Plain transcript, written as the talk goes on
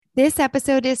This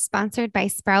episode is sponsored by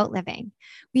Sprout Living.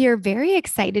 We are very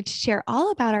excited to share all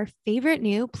about our favorite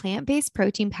new plant based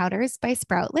protein powders by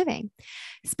Sprout Living.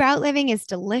 Sprout Living is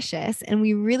delicious, and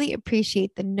we really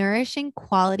appreciate the nourishing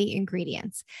quality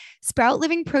ingredients. Sprout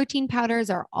Living protein powders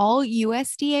are all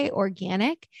USDA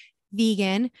organic,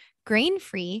 vegan, grain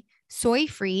free, soy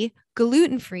free,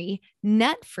 gluten free,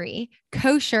 nut free,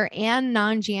 kosher, and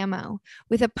non GMO,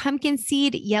 with a pumpkin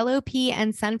seed, yellow pea,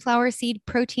 and sunflower seed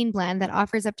protein blend that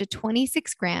offers up to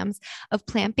 26 grams of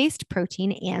plant based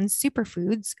protein and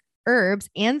superfoods. Herbs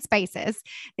and spices.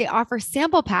 They offer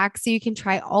sample packs so you can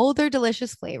try all their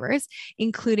delicious flavors,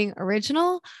 including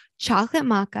original, chocolate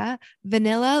maca,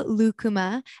 vanilla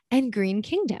lucuma, and green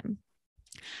kingdom.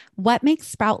 What makes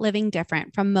Sprout Living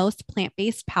different from most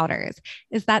plant-based powders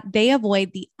is that they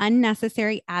avoid the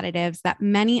unnecessary additives that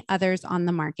many others on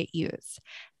the market use.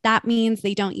 That means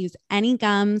they don't use any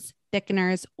gums,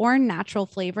 thickeners, or natural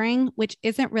flavoring, which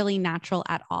isn't really natural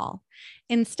at all.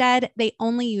 Instead, they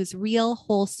only use real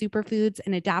whole superfoods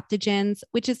and adaptogens,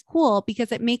 which is cool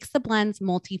because it makes the blends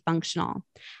multifunctional.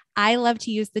 I love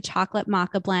to use the chocolate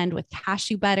maca blend with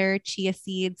cashew butter, chia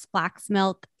seeds, flax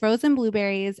milk, frozen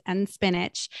blueberries, and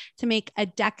spinach to make a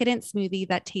decadent smoothie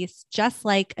that tastes just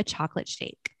like a chocolate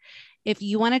shake. If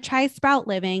you want to try Sprout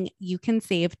Living, you can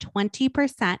save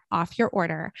 20% off your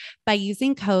order by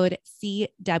using code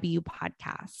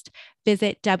CWPodcast.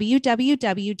 Visit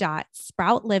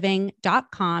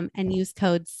www.sproutliving.com and use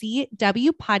code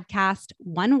CWPodcast,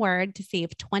 one word, to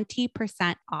save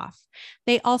 20% off.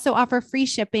 They also offer free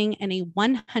shipping and a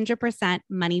 100%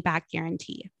 money back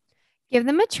guarantee. Give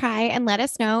them a try and let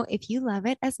us know if you love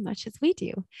it as much as we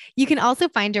do. You can also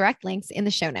find direct links in the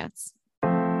show notes.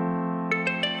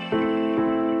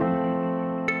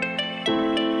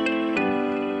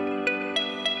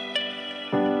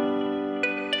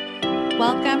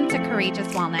 Welcome to Courageous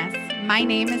Wellness. My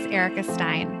name is Erica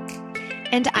Stein.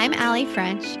 And I'm Allie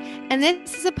French. And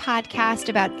this is a podcast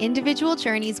about individual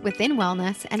journeys within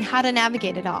wellness and how to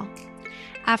navigate it all.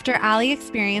 After Allie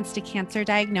experienced a cancer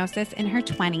diagnosis in her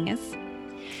 20s,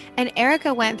 and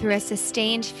Erica went through a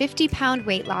sustained 50-pound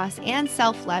weight loss and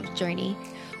self-love journey,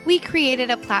 we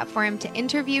created a platform to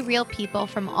interview real people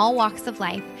from all walks of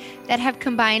life that have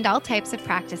combined all types of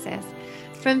practices.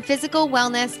 From physical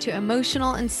wellness to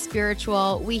emotional and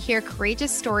spiritual, we hear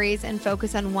courageous stories and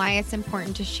focus on why it's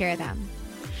important to share them.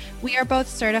 We are both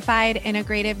certified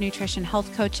integrative nutrition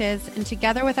health coaches, and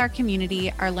together with our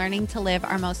community are learning to live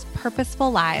our most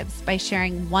purposeful lives by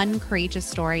sharing one courageous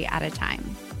story at a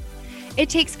time. It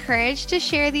takes courage to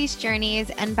share these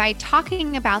journeys, and by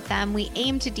talking about them, we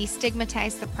aim to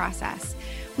destigmatize the process.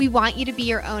 We want you to be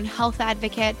your own health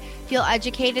advocate, feel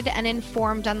educated and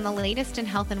informed on the latest in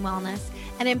health and wellness,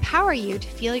 and empower you to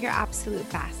feel your absolute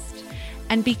best.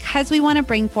 And because we want to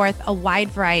bring forth a wide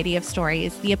variety of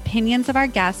stories, the opinions of our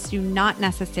guests do not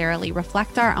necessarily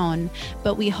reflect our own,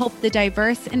 but we hope the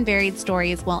diverse and varied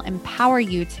stories will empower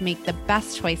you to make the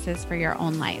best choices for your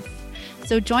own life.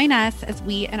 So join us as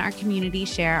we and our community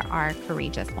share our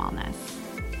courageous wellness.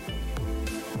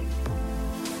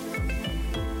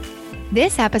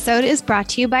 This episode is brought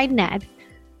to you by Ned.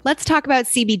 Let's talk about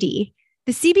CBD.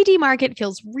 The CBD market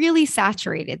feels really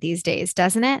saturated these days,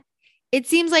 doesn't it? It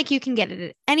seems like you can get it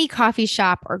at any coffee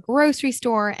shop or grocery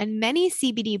store, and many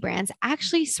CBD brands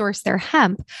actually source their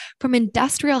hemp from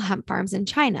industrial hemp farms in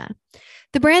China.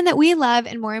 The brand that we love,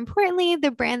 and more importantly,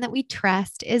 the brand that we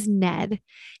trust, is Ned.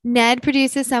 Ned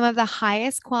produces some of the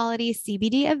highest quality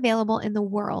CBD available in the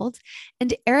world,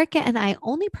 and Erica and I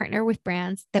only partner with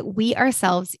brands that we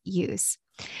ourselves use.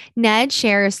 Ned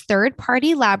shares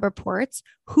third-party lab reports,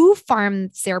 who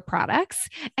farms their products,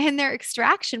 and their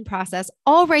extraction process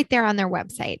all right there on their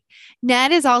website.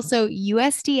 Ned is also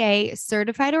USDA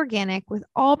certified organic, with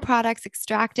all products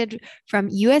extracted from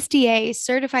USDA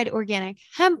certified organic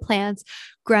hemp plants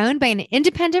grown by an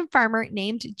independent farmer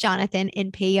named Jonathan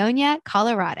in Paonia,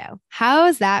 Colorado.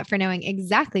 How's that for knowing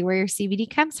exactly where your CBD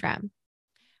comes from?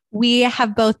 We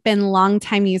have both been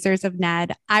longtime users of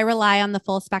Ned. I rely on the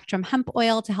full spectrum hemp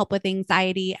oil to help with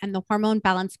anxiety, and the hormone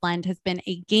balance blend has been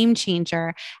a game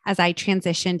changer as I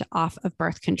transitioned off of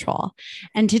birth control.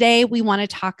 And today we want to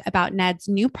talk about Ned's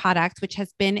new product, which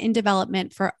has been in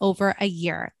development for over a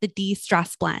year, the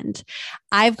De-Stress Blend.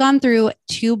 I've gone through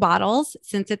 2 bottles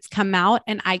since it's come out,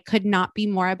 and I could not be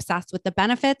more obsessed with the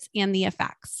benefits and the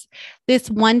effects. This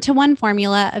 1-to-1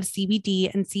 formula of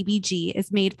CBD and CBG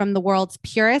is made from the world's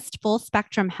purest purest full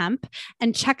spectrum hemp.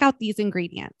 And check out these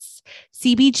ingredients.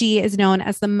 CBG is known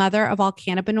as the mother of all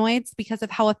cannabinoids because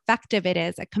of how effective it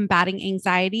is at combating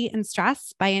anxiety and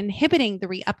stress by inhibiting the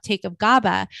reuptake of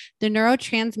GABA, the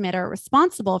neurotransmitter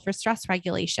responsible for stress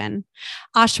regulation.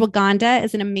 Ashwagandha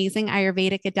is an amazing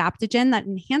Ayurvedic adaptogen that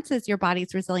enhances your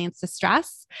body's resilience to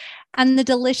stress. And the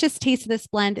delicious taste of this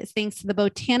blend is thanks to the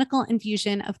botanical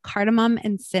infusion of cardamom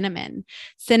and cinnamon.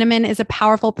 Cinnamon is a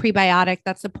powerful prebiotic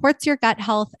that supports your gut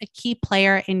health, a key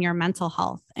player in your mental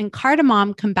health. And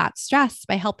cardamom combats stress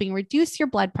by helping reduce your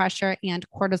blood pressure and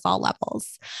cortisol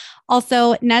levels.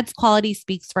 Also, Ned's quality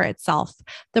speaks for itself.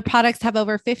 The products have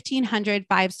over 1,500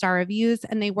 five-star reviews,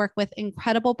 and they work with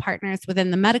incredible partners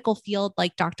within the medical field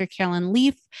like Dr. Carolyn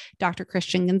Leaf, Dr.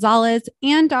 Christian Gonzalez,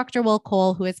 and Dr. Will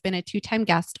Cole, who has been a two-time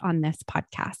guest on this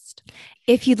podcast.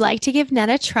 If you'd like to give Ned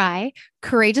a try,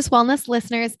 Courageous Wellness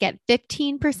listeners get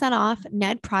 15% off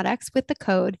Ned products with the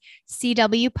code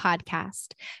CW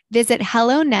Podcast. Visit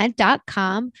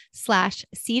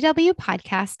helloned.com/CW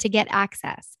Podcast to get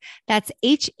access. That's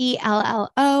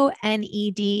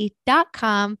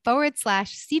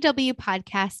HELLONED.com/CW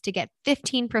Podcast to get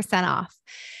 15% off.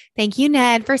 Thank you,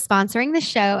 Ned, for sponsoring the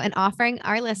show and offering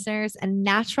our listeners a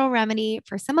natural remedy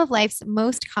for some of life's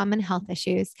most common health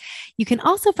issues. You can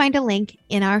also find a link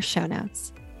in our show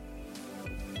notes.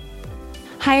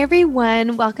 Hi,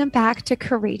 everyone. Welcome back to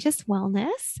Courageous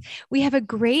Wellness. We have a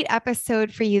great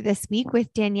episode for you this week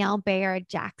with Danielle Bayard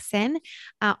Jackson,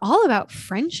 all about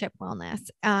friendship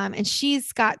wellness. And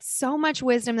she's got so much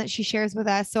wisdom that she shares with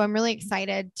us. So I'm really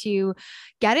excited to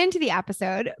get into the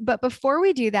episode. But before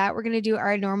we do that, we're going to do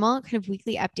our normal kind of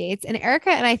weekly updates. And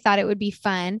Erica and I thought it would be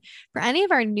fun for any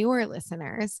of our newer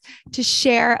listeners to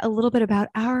share a little bit about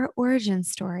our origin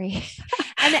story.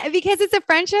 And because it's a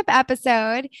friendship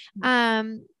episode,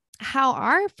 how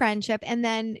our friendship and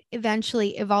then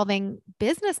eventually evolving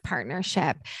business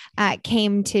partnership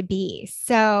came to be.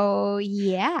 So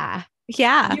yeah.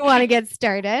 You want to get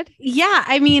started? Yeah.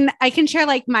 I mean, I can share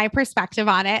like my perspective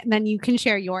on it, and then you can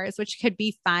share yours, which could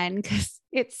be fun because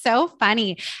it's so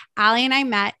funny. Allie and I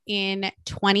met in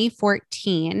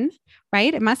 2014.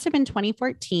 Right? It must have been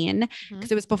 2014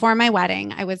 because it was before my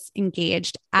wedding. I was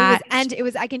engaged I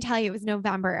can tell you it was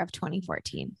November of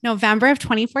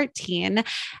 2014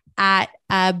 at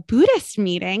a Buddhist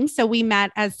meeting. So we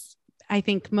met, as I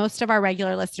think most of our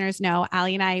regular listeners know,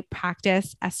 Allie and I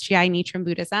practice SGI Nichiren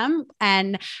Buddhism,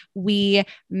 and we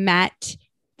met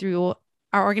through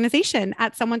our organization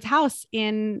at someone's house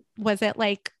was it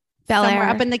like Bel somewhere Air.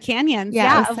 Up in the canyons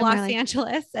of Los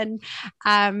Angeles. And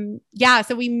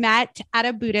so we met at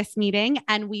a Buddhist meeting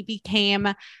and we became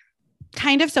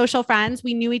kind of social friends.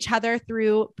 We knew each other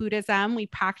through Buddhism. We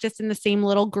practiced in the same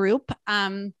little group.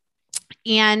 And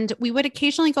we would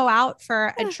occasionally go out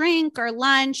for a drink or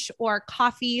lunch or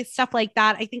coffee, stuff like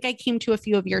that. I think I came to a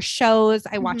few of your shows.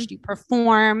 I watched you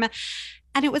perform,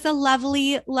 and it was a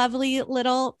lovely, lovely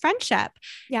little friendship.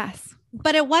 Yes.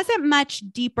 But it wasn't much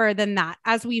deeper than that,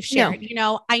 as we've shared. No. You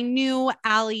know, I knew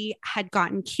Allie had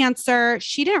gotten cancer.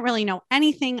 She didn't really know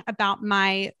anything about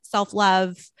my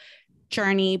self-love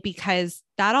journey because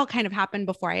that all kind of happened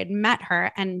before I had met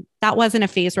her. And that wasn't a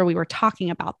phase where we were talking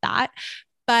about that.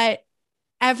 But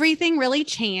everything really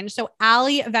changed. So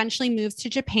Allie eventually moves to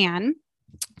Japan.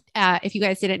 If you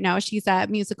guys didn't know, she's a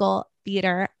musical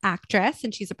theater actress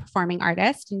and she's a performing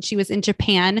artist, and she was in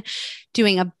Japan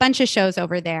doing a bunch of shows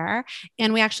over there.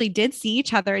 And we actually did see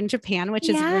each other in Japan, which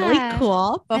is really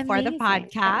cool. Before Amazing. The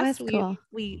podcast, cool.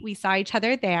 we saw each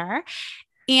other there.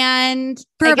 And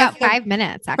for about 5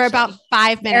 minutes, actually. For about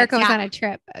 5 minutes. Erica was on a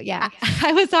trip. Yeah.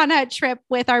 I was on a trip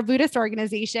with our Buddhist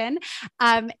organization.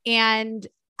 And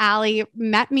Allie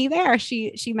met me there.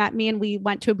 She met me and we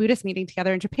went to a Buddhist meeting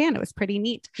together in Japan. It was pretty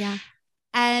neat. Yeah.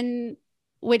 And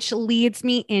which leads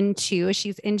me into,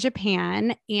 she's in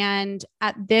Japan. And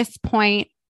at this point,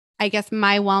 I guess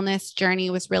my wellness journey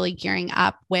was really gearing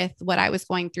up with what I was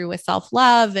going through with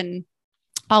self-love and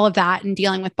all of that, and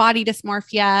dealing with body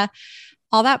dysmorphia,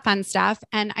 all that fun stuff.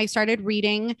 And I started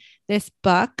reading this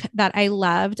book that I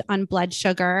loved on blood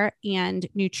sugar and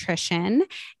nutrition.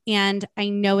 And I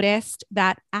noticed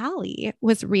that Allie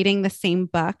was reading the same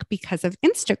book because of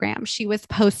Instagram. She was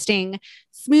posting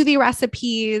smoothie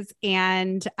recipes.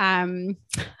 And I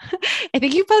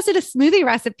think you posted a smoothie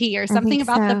recipe or something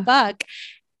about the book.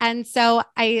 And so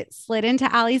I slid into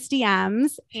Allie's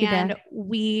DMs and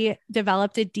we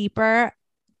developed a deeper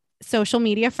social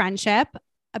media friendship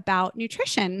about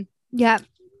nutrition. Yep.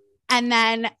 And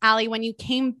then Allie, when you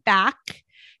came back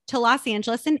to Los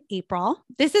Angeles in April,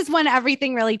 this is when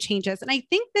everything really changes. And I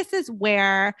think this is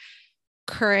where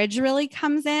courage really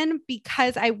comes in,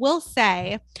 because I will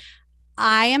say,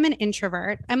 I am an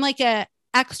introvert. I'm like a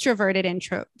extroverted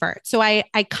introvert. So I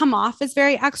come off as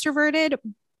very extroverted,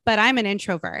 but I'm an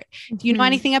introvert. Do you know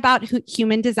anything about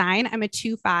human design? I'm a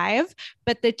 2-5,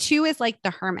 but the 2 is like the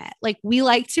hermit. Like we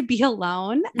like to be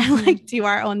alone and like do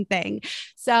our own thing.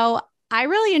 So I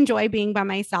really enjoy being by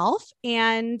myself.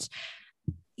 And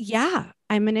yeah,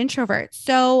 I'm an introvert.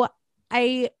 So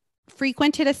I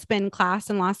frequented a spin class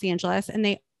in Los Angeles, and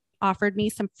they offered me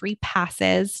some free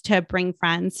passes to bring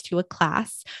friends to a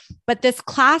class. But this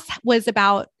class was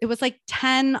it was like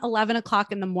 10, 11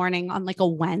 o'clock in the morning on like a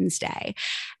Wednesday.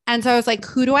 And so I was like,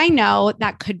 who do I know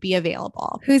that could be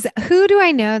available? Who do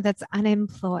I know that's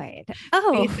unemployed?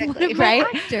 Oh, basically, right.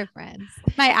 Actor friends.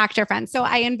 My actor friends. So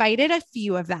I invited a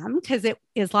few of them because it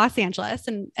is Los Angeles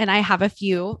and I have a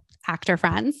few actor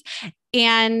friends,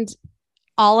 and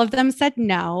all of them said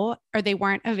no, or they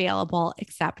weren't available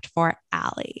except for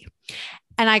Allie.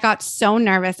 And I got so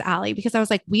nervous, Allie, because I was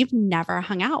like, we've never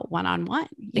hung out one-on-one.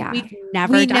 Yeah. We've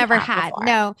never had. Before.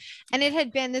 No. And it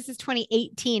had been, this is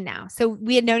 2018 now. So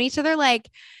we had known each other like,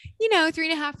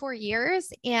 3.5, 4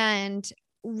 years. And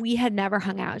we had never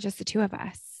hung out, just the two of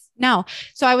us. No.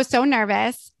 So I was so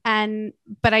nervous.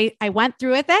 But I went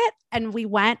through with it, and we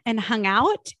went and hung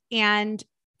out, and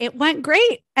it went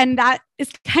great. And that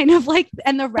is kind of like,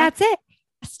 and the rest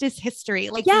is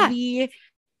history. Like the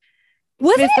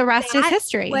rest is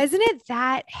history. Wasn't it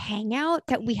that hangout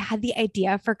that we had the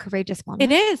idea for Courageous Woman?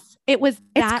 It is. It was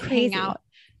that hangout.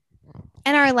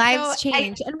 And our lives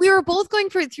changed. And we were both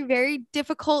going through very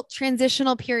difficult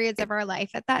transitional periods of our life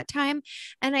at that time.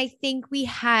 And I think we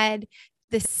had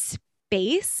the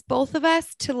space, both of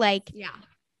us, to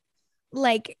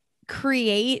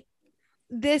create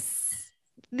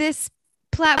this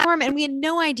platform, and we had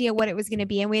no idea what it was going to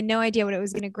be, and we had no idea what it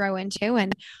was going to grow into,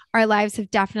 and our lives have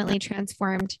definitely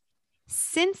transformed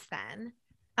since then.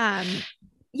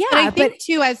 I think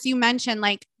too, as you mentioned,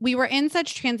 like we were in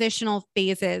such transitional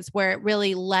phases where it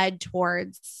really led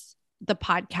towards the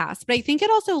podcast, but I think it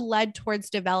also led towards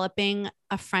developing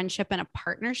a friendship and a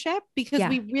partnership, because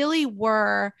we really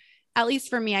were, at least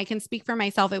for me, I can speak for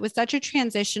myself. It was such a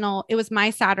transitional, it was my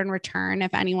Saturn return,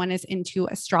 if anyone is into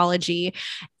astrology.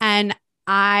 And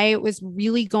I was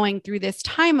really going through this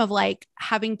time of like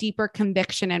having deeper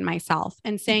conviction in myself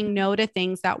and saying no to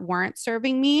things that weren't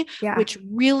serving me, which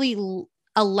really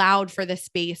allowed for the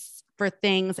space for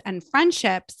things and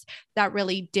friendships that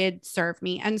really did serve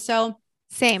me. And so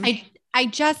I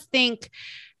just think,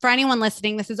 for anyone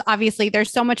listening, this is obviously,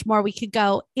 there's so much more we could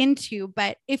go into,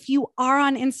 but if you are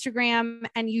on Instagram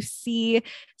and you see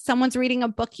someone's reading a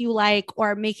book you like,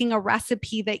 or making a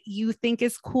recipe that you think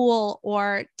is cool,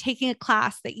 or taking a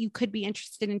class that you could be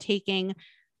interested in taking,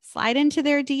 slide into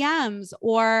their DMs.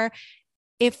 Or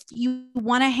if you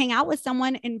want to hang out with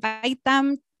someone, invite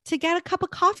them to get a cup of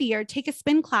coffee or take a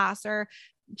spin class or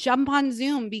jump on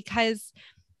Zoom, because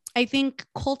I think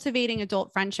cultivating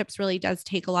adult friendships really does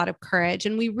take a lot of courage.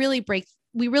 And we really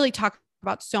talk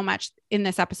about so much in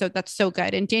this episode that's so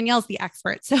good. And Danielle's the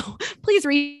expert. So please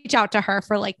reach out to her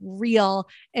for like real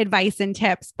advice and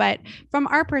tips. But from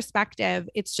our perspective,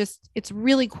 it's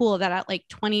really cool that at like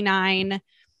 29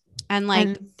 and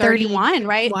like 31,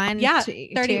 right?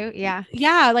 32.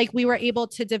 Yeah. Like we were able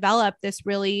to develop this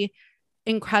really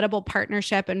incredible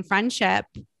partnership and friendship,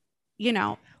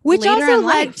 which also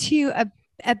led to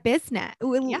a business,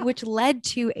 which led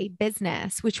to a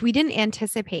business, which we didn't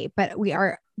anticipate, but we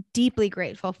are deeply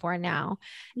grateful for now.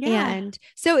 Yeah. And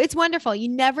so it's wonderful.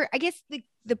 I guess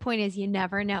the point is, you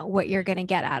never know what you're going to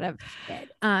get out of it,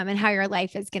 and how your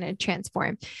life is going to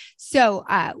transform. So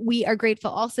we are grateful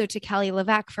also to Kelly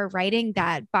LeVeque for writing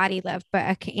that Body Love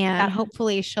book, and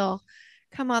hopefully she'll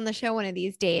come on the show one of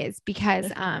these days,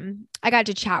 because I got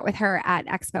to chat with her at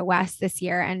Expo West this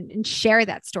year and share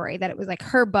that story, that it was like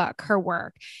her book, her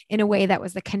work, in a way that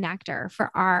was the connector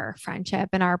for our friendship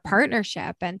and our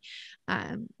partnership. And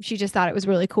she just thought it was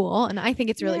really cool. And I think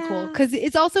it's really cool, because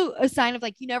it's also a sign of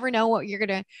like, you never know what you're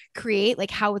going to create,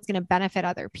 like how it's going to benefit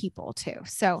other people too.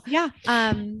 So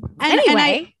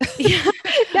anyway.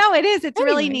 No, it is. It's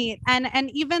really neat. And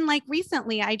even like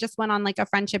recently, I just went on like a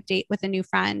friendship date with a new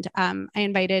friend. I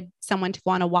invited someone to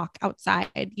go on a walk outside,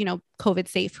 COVID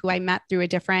safe, who I met through a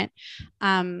different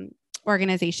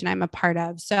organization I'm a part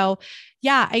of. So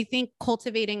yeah, I think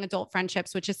cultivating adult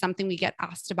friendships, which is something we get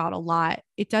asked about a lot,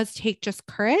 it does take just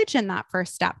courage in that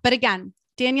first step. But again,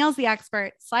 Danielle's the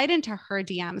expert. Slide into her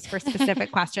DMs for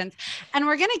specific questions. And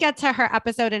we're going to get to her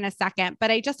episode in a second,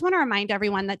 but I just want to remind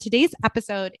everyone that today's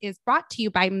episode is brought to you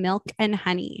by Milk and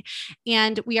Honey.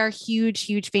 And we are huge,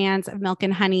 huge fans of Milk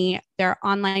and Honey. Their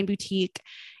online boutique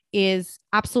is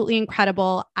absolutely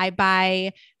incredible. I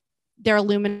buy their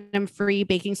aluminum-free,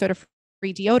 baking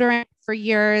soda-free deodorant for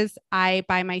years. I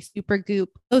buy my Supergoop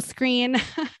screen.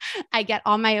 I get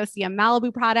all my OCM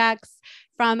Malibu products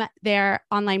from their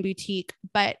online boutique,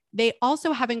 but they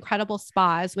also have incredible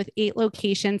spas with 8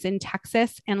 locations in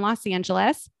Texas and Los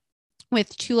Angeles,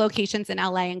 with 2 locations in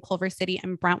LA and Culver City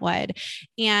and Brentwood.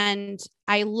 And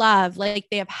I love, like,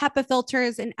 they have HEPA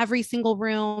filters in every single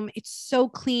room. It's so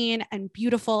clean and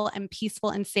beautiful and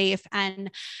peaceful and safe. And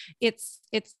it's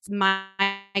my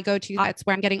go-to. It's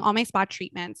where I'm getting all my spa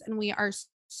treatments. And we are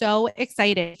so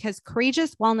excited because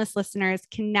Courageous Wellness listeners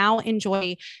can now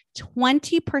enjoy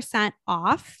 20%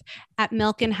 off at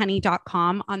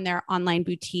milkandhoney.com on their online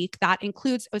boutique. That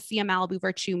includes Osea Malibu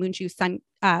Virtue, Moon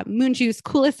Juice,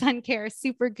 Coolest Sun Care,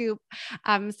 Supergoop,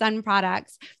 sun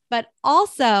products, but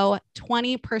also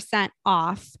 20%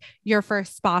 off your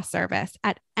first spa service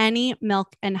at any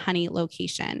Milk and Honey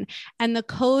location. And the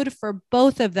code for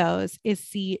both of those is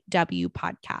CW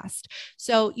Podcast.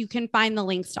 So you can find the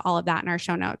links to all of that in our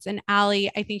show notes. And Allie,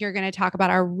 I think you're going to talk about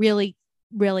our really,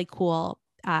 really cool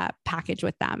package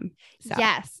with them.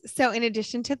 Yes. So in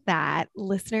addition to that,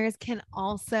 listeners can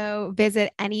also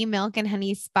visit any Milk and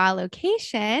Honey spa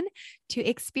location to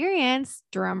experience,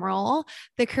 drumroll,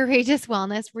 the Courageous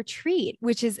Wellness Retreat,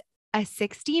 which is a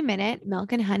 60-minute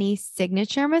Milk and Honey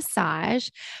signature massage,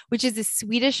 which is a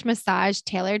Swedish massage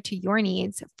tailored to your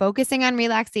needs, focusing on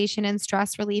relaxation and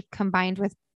stress relief combined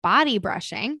with body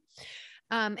brushing.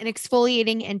 An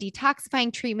exfoliating and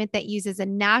detoxifying treatment that uses a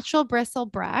natural bristle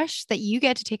brush that you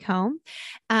get to take home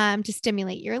to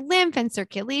stimulate your lymph and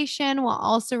circulation while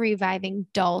also reviving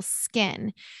dull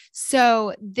skin.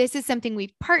 So this is something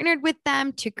we've partnered with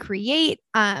them to create.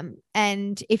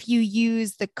 And if you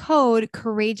use the code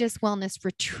Courageous Wellness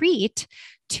Retreat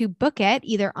to book it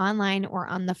either online or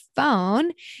on the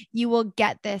phone, you will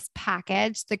get this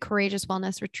package, the Courageous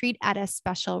Wellness Retreat, at a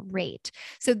special rate.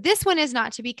 So this one is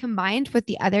not to be combined with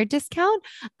the other discount,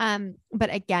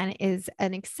 but again, is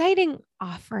an exciting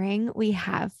offering we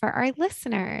have for our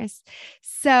listeners.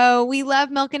 So we love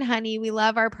Milk and Honey. We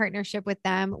love our partnership with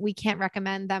them. We can't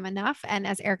recommend them enough. And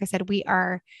as Erica said, we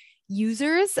are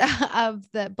users of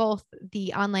both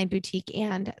the online boutique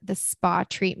and the spa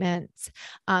treatments.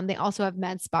 They also have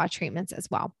med spa treatments as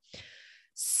well.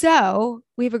 So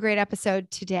we have a great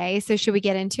episode today. So should we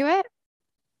get into it?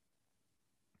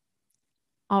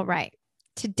 All right.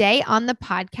 Today on the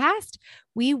podcast,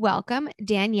 we welcome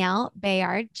Danielle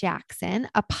Bayard Jackson,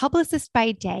 a publicist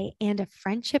by day and a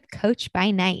friendship coach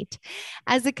by night.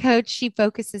 As a coach, she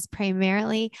focuses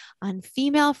primarily on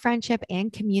female friendship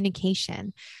and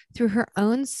communication through her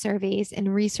own surveys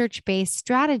and research-based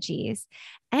strategies,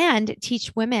 and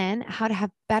teach women how to have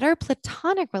better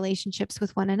platonic relationships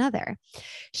with one another.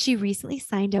 She recently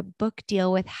signed a book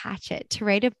deal with Hachette to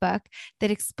write a book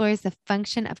that explores the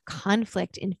function of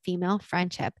conflict in female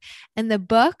friendship. And the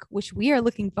book, which we are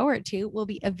looking forward to, will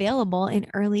be available in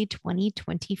early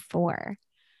 2024.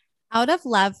 Out of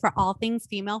love for all things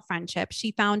female friendship,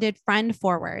 she founded Friend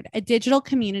Forward, a digital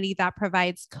community that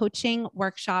provides coaching,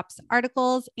 workshops,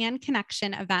 articles, and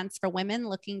connection events for women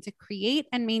looking to create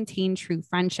and maintain true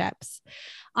friendships.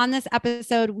 On this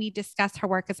episode, we discuss her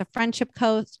work as a friendship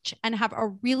coach and have a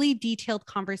really detailed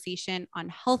conversation on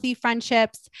healthy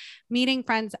friendships, meeting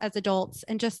friends as adults,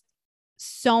 and just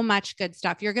so much good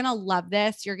stuff. You're going to love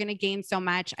this. You're going to gain so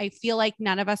much. I feel like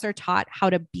none of us are taught how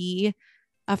to be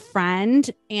a friend,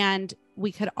 and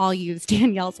we could all use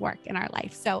Danielle's work in our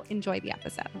life. So enjoy the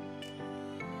episode.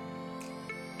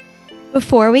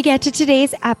 Before we get to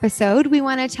today's episode, we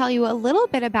want to tell you a little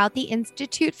bit about the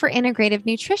Institute for Integrative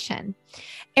Nutrition.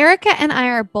 Erica and I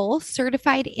are both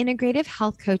certified integrative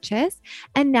health coaches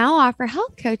and now offer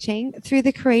health coaching through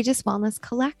the Courageous Wellness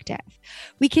Collective.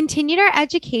 We continued our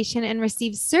education and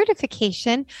received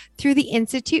certification through the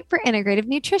Institute for Integrative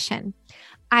Nutrition.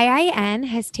 IIN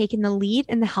has taken the lead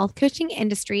in the health coaching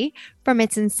industry from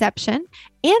its inception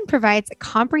and provides a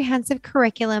comprehensive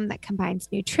curriculum that combines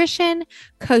nutrition,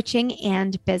 coaching,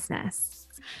 and business.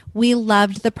 We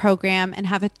loved the program and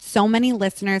have so many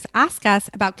listeners ask us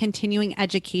about continuing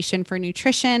education for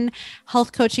nutrition,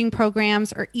 health coaching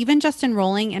programs, or even just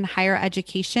enrolling in higher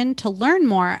education to learn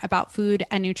more about food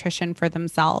and nutrition for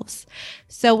themselves.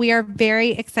 So we are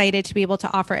very excited to be able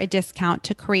to offer a discount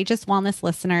to Courageous Wellness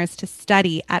listeners to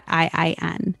study at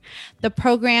IIN. The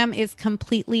program is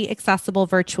completely accessible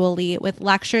virtually with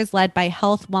lectures led by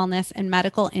health, wellness, and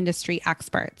medical industry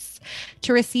experts.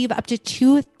 To receive up to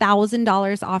 $2,000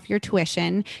 $50 off your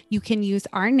tuition, you can use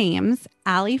our names,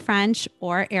 Allie French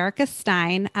or Erica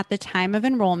Stein, at the time of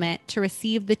enrollment to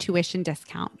receive the tuition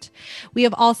discount. We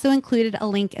have also included a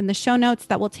link in the show notes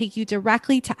that will take you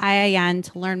directly to IIN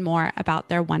to learn more about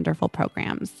their wonderful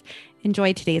programs.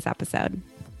 Enjoy today's episode.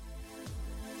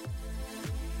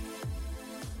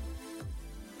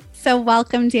 So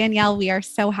welcome, Danielle. We are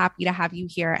so happy to have you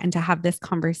here and to have this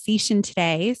conversation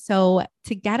today. So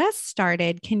to get us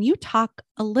started, can you talk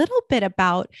a little bit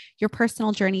about your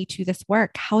personal journey to this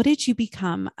work? How did you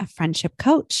become a friendship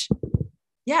coach?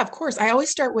 Yeah, of course. I always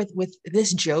start with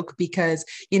this joke because,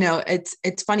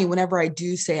 it's funny whenever I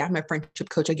do say I'm a friendship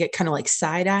coach, I get kind of like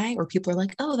side eye, or people are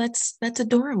like, "Oh, that's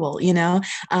adorable," and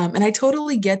I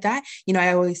totally get that.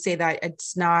 I always say that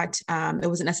it's not, it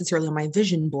wasn't necessarily on my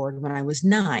vision board when I was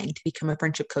 9 to become a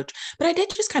friendship coach, but I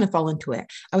did just kind of fall into it.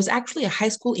 I was actually a high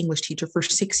school English teacher for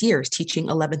 6 years, teaching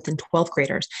 11th and 12th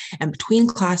graders. And between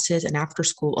classes and after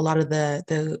school, a lot of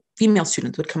the female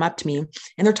students would come up to me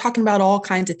and they're talking about all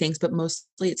kinds of things, but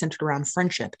mostly it's centered around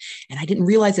friendship. And I didn't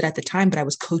realize it at the time, but I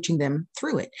was coaching them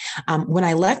through it. When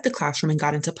I left the classroom and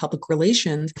got into public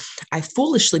relations, I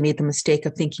foolishly made the mistake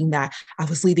of thinking that I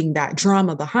was leaving that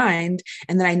drama behind.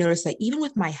 And then I noticed that even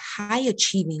with my high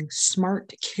achieving,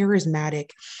 smart,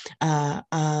 charismatic,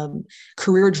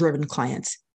 career-driven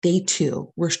clients, they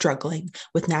too were struggling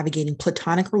with navigating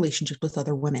platonic relationships with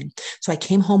other women. So I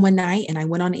came home one night and I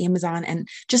went on Amazon, and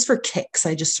just for kicks,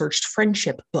 I just searched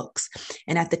friendship books.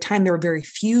 And at the time, there were very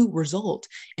few results.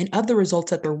 And of the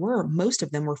results that there were, most of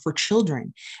them were for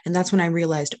children. And that's when I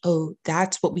realized, oh,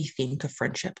 that's what we think of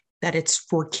friendship, that it's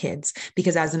for kids,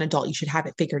 because as an adult, you should have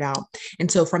it figured out.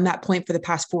 And so from that point, for the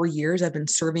past 4 years, I've been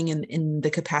serving in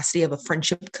the capacity of a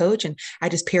friendship coach. And I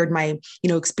just paired my,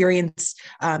 experience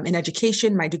in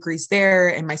education, my degrees there,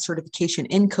 and my certification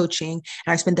in coaching.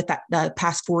 And I spent the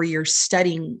past 4 years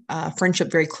studying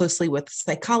friendship very closely with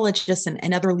psychologists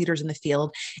and other leaders in the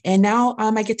field. And now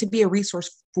I get to be a resource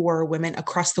for women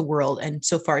across the world. And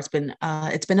so far, it's been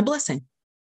a blessing.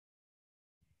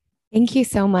 Thank you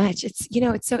so much. It's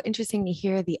so interesting to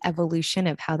hear the evolution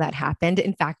of how that happened.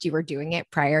 In fact, you were doing it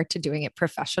prior to doing it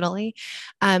professionally.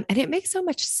 And it makes so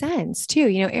much sense too.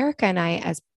 Erica and I,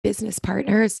 as business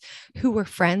partners who were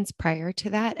friends prior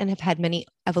to that and have had many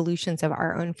evolutions of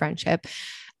our own friendship,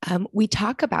 we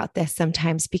talk about this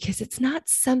sometimes because it's not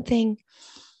something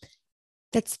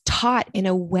that's taught in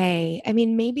a way. I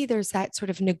mean, maybe there's that sort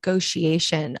of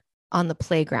negotiation on the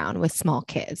playground with small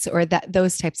kids, or that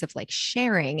those types of like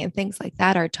sharing and things like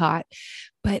that are taught.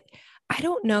 But I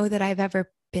don't know that I've ever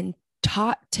been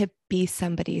taught to be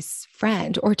somebody's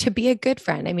friend or to be a good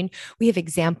friend. I mean, we have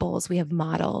examples, we have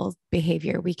model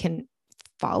behavior we can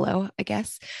follow, I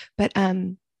guess. But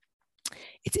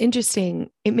it's interesting.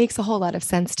 It makes a whole lot of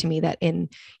sense to me that in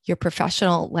your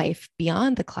professional life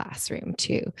beyond the classroom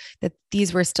too, that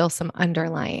these were still some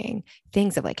underlying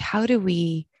things of like, how do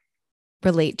we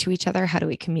relate to each other? How do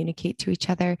we communicate to each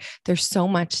other? There's so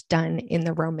much done in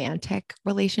the romantic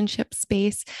relationship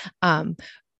space.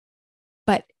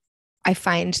 But I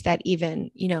find that even,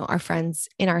 our friends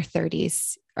in our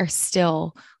 30s are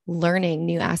still learning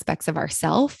new aspects of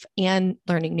ourselves and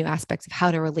learning new aspects of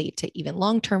how to relate to even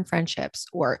long-term friendships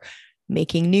or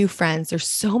making new friends. There's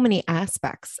so many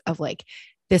aspects of like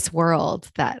this world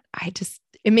that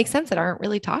it makes sense that aren't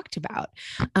really talked about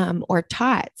or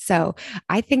taught. So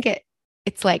I think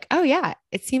it's like, oh yeah,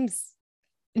 it seems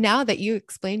now that you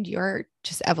explained your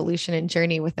just evolution and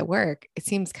journey with the work, it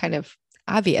seems kind of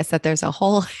obvious that there's a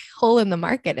hole in the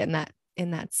market in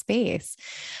that space.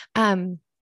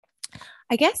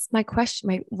 I guess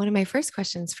one of my first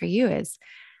questions for you is,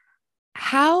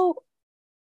 how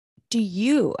do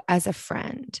you as a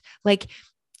friend, like,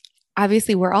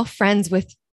 obviously we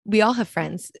all have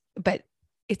friends, but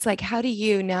it's like, how do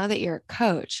you, now that you're a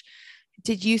coach,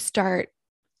 did you start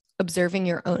observing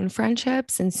your own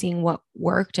friendships and seeing what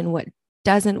worked and what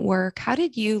doesn't work? How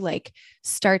did you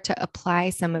start to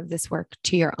apply some of this work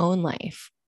to your own life?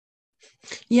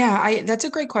 Yeah, that's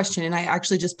a great question. And I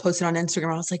actually just posted on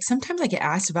Instagram. I was like, sometimes I get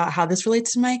asked about how this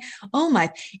relates to my own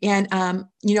life. And,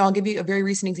 I'll give you a very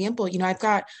recent example. I've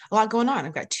got a lot going on.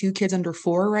 I've got 2 kids under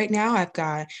 4 right now. I've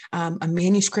got a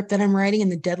manuscript that I'm writing,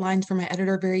 and the deadlines for my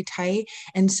editor are very tight.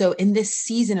 And so in this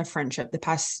season of friendship, the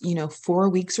past, 4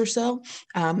 weeks or so,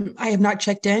 I have not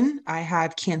checked in. I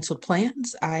have canceled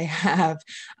plans. I have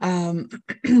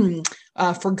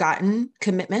forgotten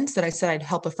commitments that I said I'd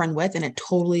help a friend with, and it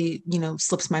totally,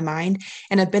 slips my mind.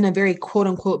 And I've been a very quote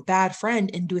unquote bad friend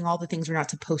in doing all the things we're not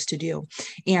supposed to do.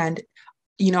 And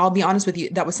I'll be honest with you,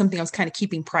 that was something I was kind of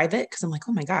keeping private because I'm like,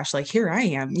 oh my gosh, like here I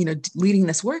am, leading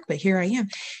this work, but here I am.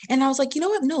 And I was like, you know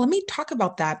what? No, let me talk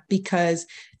about that because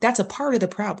that's a part of the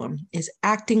problem is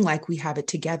acting like we have it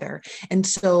together. And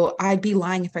so I'd be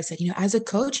lying if I said, as a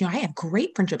coach, I have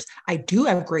great friendships. I do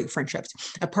have great friendships.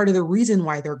 A part of the reason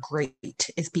why they're great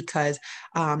is because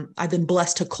I've been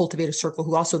blessed to cultivate a circle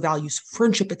who also values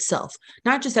friendship itself,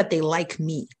 not just that they like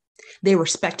me. They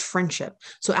respect friendship.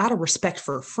 So out of respect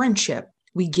for friendship,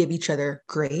 we give each other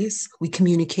grace. We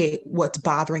communicate what's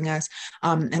bothering us.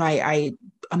 And I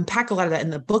unpack a lot of that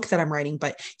in the book that I'm writing,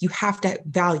 but you have to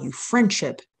value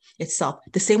friendship itself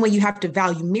the same way you have to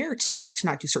value marriage to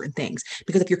not do certain things.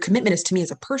 Because if your commitment is to me as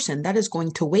a person, that is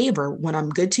going to waver when I'm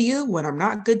good to you, when I'm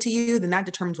not good to you, then that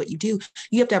determines what you do.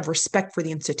 You have to have respect for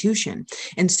the institution.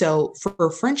 And so for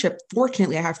friendship,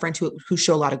 fortunately, I have friends who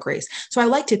show a lot of grace. So I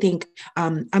like to think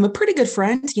I'm a pretty good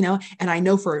friend, and I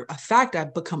know for a fact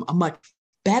I've become a much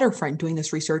better friend doing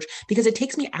this research because it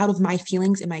takes me out of my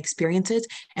feelings and my experiences.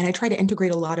 And I try to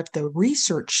integrate a lot of the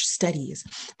research studies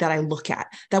that I look at.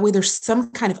 That way there's some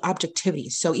kind of objectivity.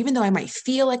 So even though I might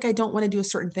feel like I don't want to do a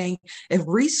certain thing, if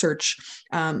research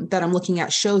that I'm looking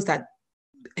at shows that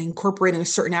incorporating a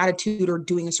certain attitude or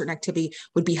doing a certain activity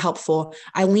would be helpful,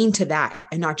 I lean to that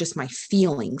and not just my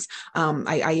feelings.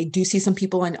 I do see some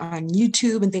people on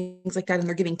YouTube and things like that, and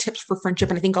they're giving tips for friendship.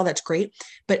 And I think all that's great,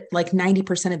 but like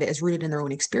 90% of it is rooted in their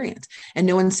own experience. And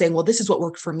no one's saying, well, this is what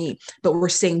worked for me, but we're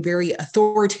saying very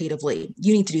authoritatively,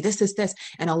 you need to do this, this, this.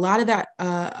 And a lot of that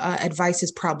advice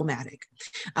is problematic.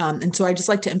 And so I just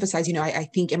like to emphasize, I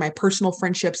think in my personal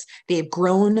friendships, they've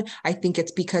grown. I think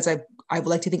it's because I would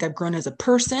like to think I've grown as a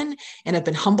person and I've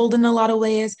been humbled in a lot of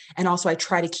ways. And also I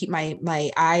try to keep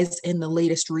my eyes in the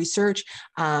latest research.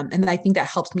 And I think that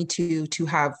helps me to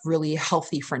have really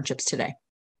healthy friendships today.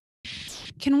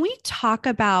 Can we talk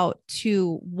about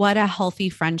what a healthy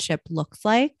friendship looks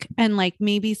like and like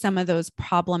maybe some of those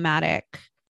problematic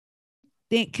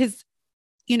things? Because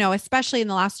especially in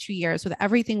the last 2 years with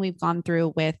everything we've gone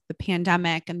through with the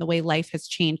pandemic and the way life has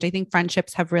changed, I think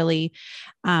friendships have really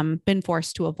been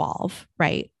forced to evolve,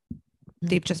 right? Mm-hmm.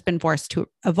 They've just been forced to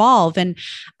evolve. And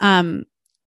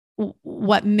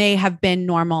what may have been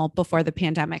normal before the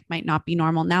pandemic might not be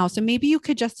normal now. So maybe you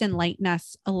could just enlighten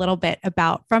us a little bit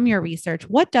about, from your research,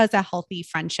 what does a healthy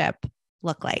friendship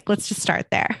look like? Let's just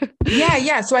start there.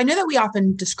 Yeah. So I know that we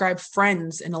often describe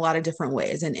friends in a lot of different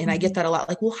ways. And I get that a lot.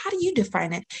 Like, well, how do you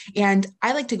define it? And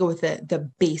I like to go with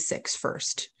the basics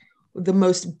first. The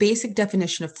most basic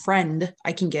definition of friend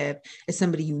I can give is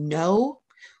somebody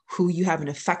who you have an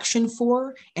affection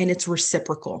for, and it's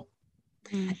reciprocal.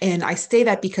 And I say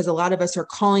that because a lot of us are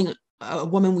calling a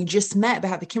woman we just met but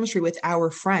have the chemistry with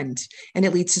our friend, and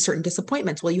it leads to certain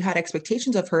disappointments. Well, you had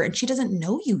expectations of her and she doesn't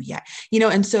know you yet,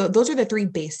 and so those are the three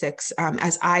basics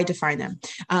as I define them.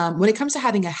 When it comes to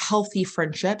having a healthy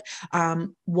friendship,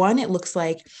 one, it looks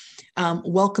like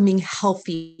welcoming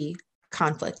healthy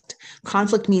conflict.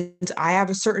 Conflict means I have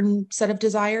a certain set of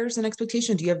desires and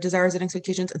expectations. You have desires and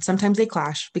expectations, and sometimes they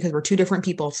clash because we're two different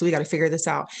people. So we got to figure this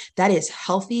out. That is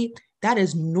healthy. That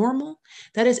is normal.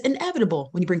 That is inevitable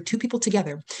when you bring two people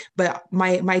together. But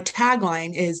my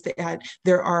tagline is that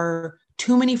there are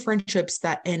too many friendships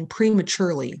that end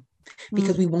prematurely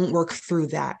because we won't work through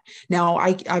that. Now,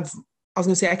 I was going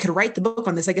to say I could write the book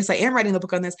on this. I guess I am writing the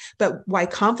book on this, but why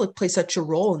conflict plays such a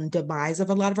role in the demise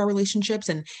of a lot of our relationships,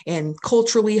 and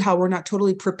culturally how we're not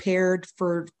totally prepared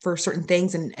for certain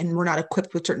things and we're not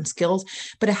equipped with certain skills.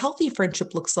 But a healthy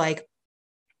friendship looks like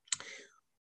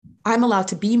I'm allowed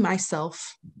to be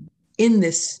myself in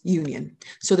this union.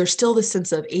 So there's still this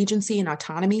sense of agency and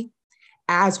autonomy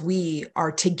as we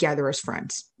are together as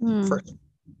friends. First.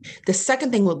 The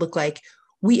second thing would look like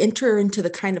we enter into the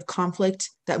kind of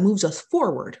conflict that moves us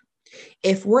forward.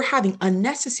 If we're having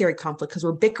unnecessary conflict because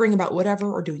we're bickering about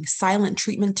whatever or doing silent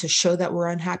treatment to show that we're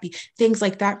unhappy, things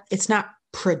like that, it's not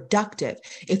productive.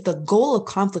 If the goal of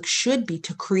conflict should be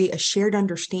to create a shared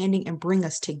understanding and bring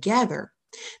us together,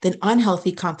 then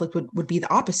unhealthy conflict would be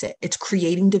the opposite. It's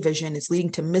creating division. It's leading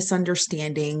to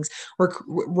misunderstandings.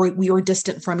 We are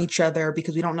distant from each other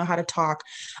because we don't know how to talk.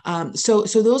 So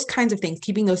those kinds of things,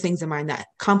 keeping those things in mind, that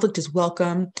conflict is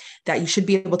welcome, that you should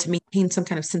be able to maintain some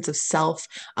kind of sense of self.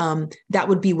 That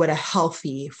would be what a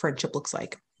healthy friendship looks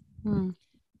like.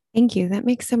 Thank you. That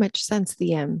makes so much sense.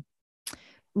 The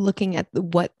looking at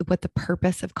what the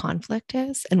purpose of conflict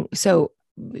is. And so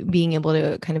being able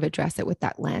to kind of address it with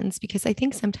that lens, because I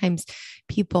think sometimes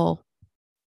people,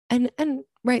 and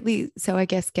rightly so, I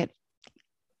guess, get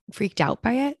freaked out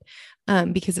by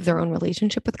it because of their own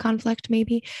relationship with conflict,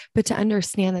 maybe, but to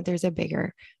understand that there's a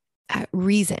bigger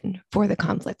reason for the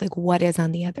conflict, like what is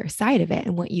on the other side of it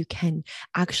and what you can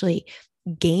actually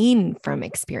gain from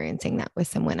experiencing that with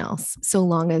someone else, so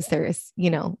long as there is,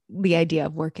 the idea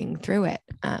of working through it.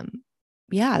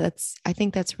 I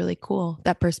think that's really cool,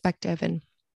 that perspective. And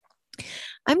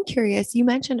I'm curious, you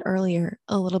mentioned earlier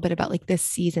a little bit about like this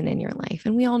season in your life.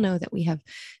 And we all know that we have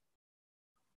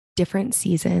different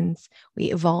seasons.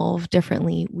 We evolve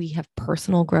differently. We have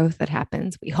personal growth that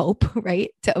happens, we hope,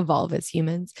 right, to evolve as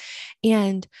humans.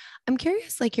 And I'm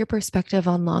curious, like your perspective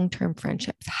on long-term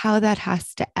friendships, how that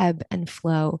has to ebb and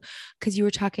flow. Because you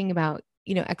were talking about,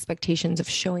 expectations of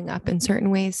showing up in certain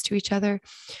ways to each other.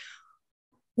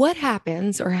 What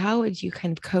happens, or how would you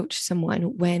kind of coach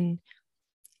someone when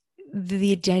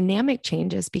the dynamic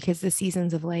changes because the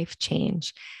seasons of life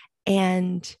change,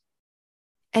 and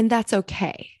that's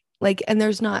okay. Like, and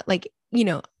there's not like,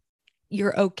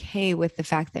 you're okay with the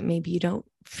fact that maybe you don't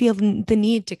feel the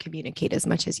need to communicate as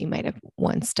much as you might have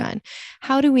once done.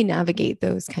 How do we navigate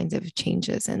those kinds of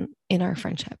changes in our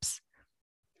friendships?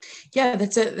 Yeah,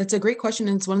 that's a great question.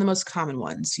 And it's one of the most common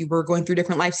ones. You were going through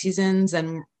different life seasons,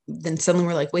 and then suddenly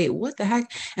we're like, wait, what the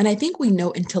heck? And I think we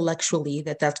know intellectually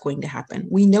that that's going to happen.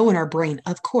 We know in our brain,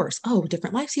 of course, oh,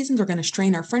 different life seasons are going to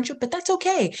strain our friendship, but that's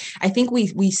okay. I think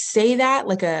we say that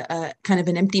like a kind of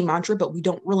an empty mantra, but we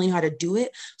don't really know how to do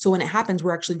it. So when it happens,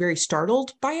 we're actually very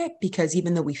startled by it, because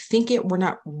even though we think it, we're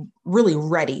not really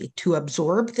ready to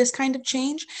absorb this kind of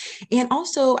change. And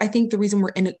also, I think the reason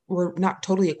we're not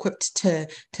totally equipped to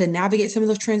navigate some of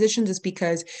those transitions is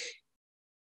because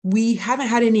we haven't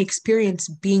had any experience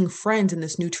being friends in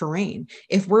this new terrain.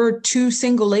 If we're two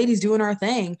single ladies doing our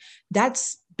thing,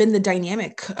 that's been the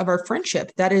dynamic of our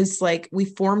friendship. That is like, we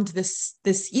formed this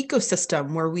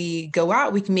ecosystem where we go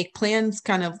out, we can make plans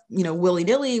kind of,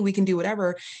 willy-nilly, we can do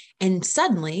whatever. And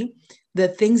suddenly the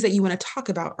things that you want to talk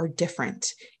about are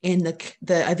different, and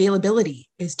the availability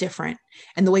is different,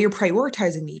 and the way you're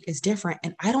prioritizing me is different.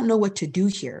 And I don't know what to do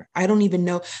here. I don't even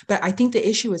know. But I think the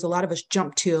issue is a lot of us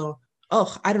jump to,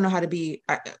 oh, I don't know how to be,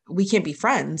 we can't be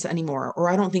friends anymore, or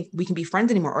I don't think we can be friends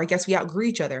anymore, or I guess we outgrew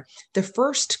each other. The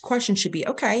first question should be,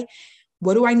 okay,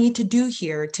 what do I need to do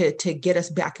here to get us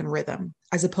back in rhythm?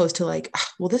 As opposed to like,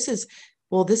 well, this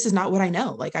is not what I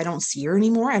know. Like, I don't see her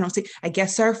anymore. I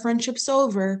guess our friendship's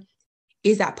over.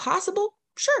 Is that possible?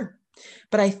 Sure.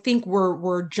 But I think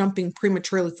we're jumping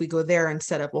prematurely if we go there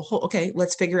instead of, well, okay,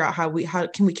 let's figure out how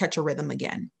can we catch a rhythm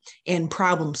again and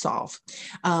problem solve.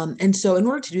 And so in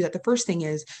order to do that, the first thing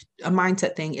is a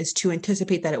mindset thing, is to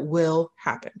anticipate that it will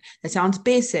happen. That sounds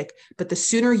basic, but the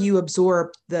sooner you absorb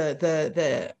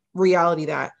the reality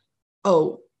that,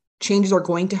 oh, changes are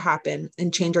going to happen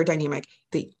and change our dynamic,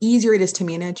 the easier it is to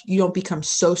manage. You don't become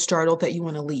so startled that you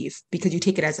want to leave, because you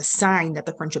take it as a sign that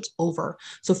the friendship's over.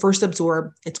 So first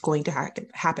absorb, it's going to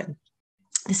happen.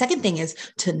 The second thing is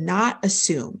to not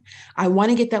assume. I want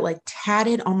to get that like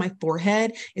tatted on my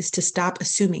forehead, is to stop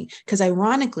assuming. Because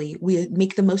ironically, we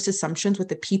make the most assumptions with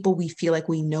the people we feel like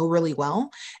we know really well.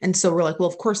 And so we're like, well,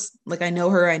 of course, like I know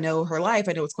her life,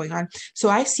 I know what's going on. So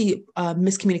I see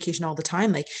miscommunication all the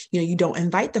time. Like, you don't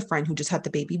invite the friend who just had the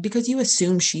baby because you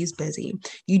assume she's busy.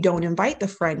 You don't invite the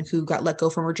friend who got let go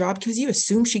from her job because you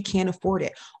assume she can't afford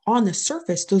it. On the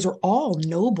surface, those are all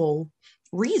noble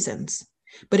reasons.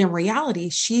 But in reality,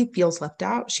 she feels left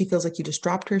out. She feels like you just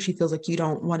dropped her. She feels like you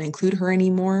don't want to include her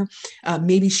anymore.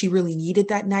 Maybe she really needed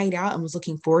that night out and was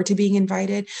looking forward to being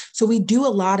invited. So we do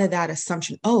a lot of that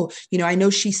assumption. Oh, I know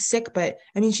she's sick, but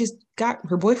I mean, she's got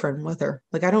her boyfriend with her.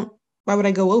 Like, why would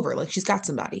I go over? Like, she's got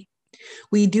somebody.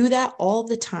 We do that all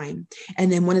the time.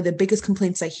 And then one of the biggest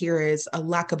complaints I hear is a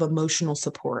lack of emotional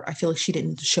support. I feel like she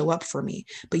didn't show up for me,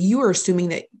 but you are assuming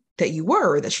that you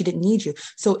were, that she didn't need you.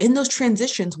 So in those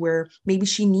transitions where maybe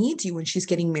she needs you when she's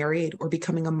getting married or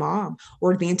becoming a mom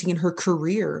or advancing in her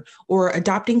career or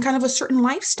adopting kind of a certain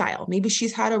lifestyle, maybe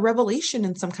she's had a revelation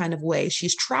in some kind of way,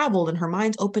 she's traveled and her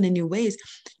mind's open in new ways,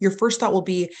 your first thought will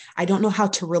be, I don't know how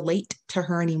to relate to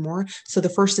her anymore. So the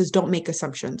first is, don't make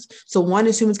assumptions. So one,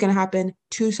 assume it's going to happen.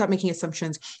 Two, stop making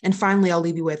assumptions. And finally, I'll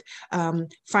leave you with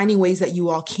finding ways that you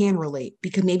all can relate,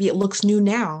 because maybe it looks new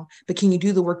now, but can you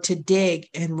do the work to dig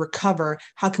and recover?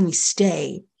 How can we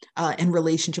stay in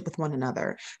relationship with one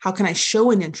another? How can I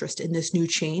show an interest in this new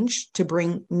change to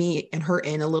bring me and her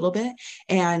in a little bit?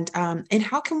 And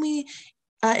how can we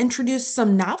introduce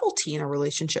some novelty in a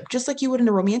relationship, just like you would in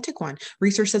a romantic one.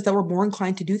 Research says that we're more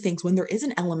inclined to do things when there is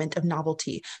an element of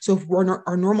novelty. So if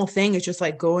our normal thing is just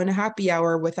like going to happy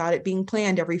hour without it being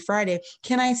planned every Friday,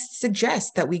 can I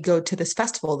suggest that we go to this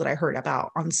festival that I heard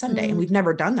about on Sunday? And we've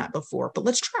never done that before, but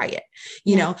let's try it,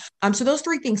 you know? So those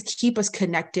three things keep us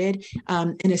connected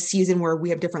in a season where we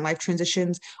have different life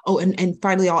transitions. Oh, and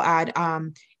finally I'll add,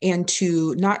 and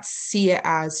to not see it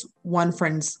as one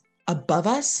friend's above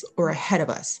us or ahead of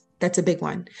us. That's a big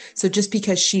one. So just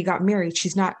because she got married,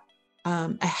 she's not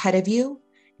ahead of you.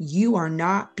 You are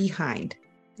not behind.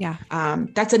 Yeah.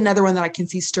 That's another one that I can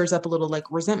see stirs up a little like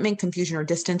resentment, confusion, or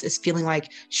distance, is feeling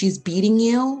like she's beating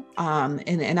you.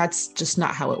 And that's just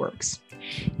not how it works.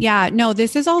 Yeah, no,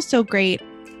 this is also great.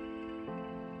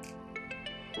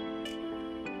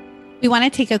 We want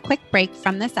to take a quick break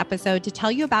from this episode to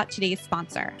tell you about today's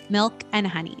sponsor, Milk and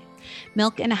Honey.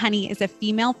 Milk and Honey is a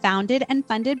female-founded and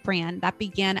funded brand that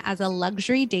began as a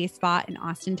luxury day spa in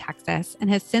Austin, Texas, and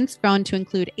has since grown to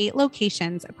include 8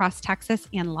 locations across Texas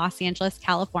and Los Angeles,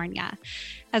 California,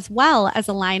 as well as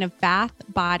a line of bath,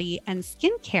 body, and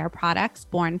skincare products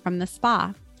born from the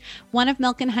spa. One of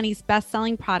Milk and Honey's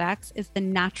best-selling products is the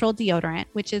natural deodorant,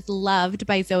 which is loved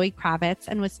by Zoe Kravitz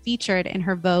and was featured in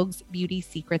her Vogue's Beauty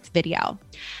Secrets video.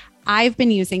 I've been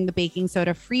using the baking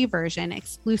soda free version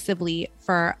exclusively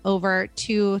for over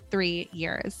 2-3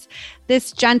 years.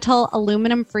 This gentle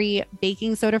aluminum free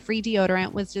baking soda free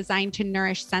deodorant was designed to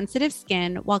nourish sensitive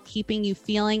skin while keeping you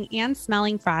feeling and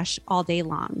smelling fresh all day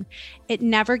long. It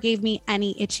never gave me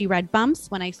any itchy red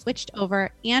bumps when I switched over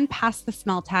and passed the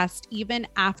smell test even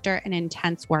after an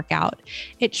intense workout.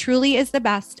 It truly is the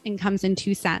best and comes in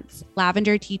 2 scents,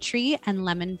 lavender tea tree and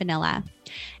lemon vanilla.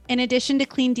 In addition to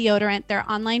clean deodorant, their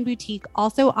online boutique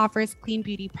also offers clean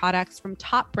beauty products from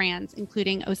top brands,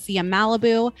 including Osea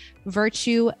Malibu,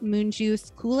 Virtue, Moon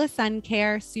Juice, Kula Sun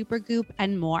Care, Supergoop,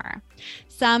 and more.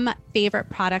 Some favorite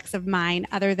products of mine,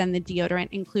 other than the deodorant,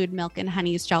 include Milk and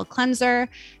Honey's Gel Cleanser,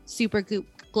 Supergoop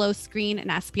Glow Screen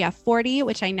and SPF 40,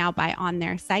 which I now buy on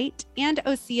their site, and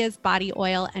Osea's Body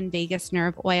Oil and Vagus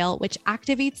Nerve Oil, which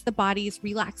activates the body's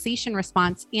relaxation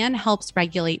response and helps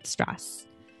regulate stress.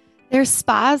 Their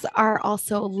spas are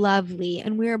also lovely,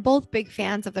 and we are both big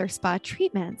fans of their spa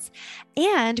treatments.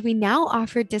 And we now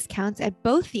offer discounts at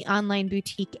both the online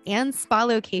boutique and spa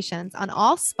locations on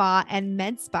all spa and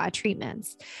med spa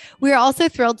treatments. We are also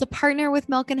thrilled to partner with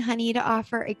Milk and Honey to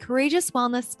offer a Courageous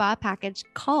Wellness spa package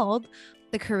called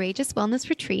the Courageous Wellness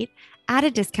Retreat at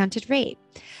a discounted rate.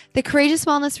 The Courageous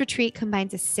Wellness Retreat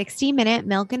combines a 60-minute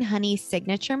Milk and Honey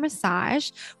signature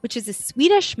massage, which is a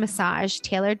Swedish massage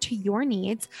tailored to your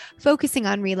needs, focusing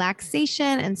on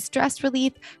relaxation and stress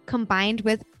relief, combined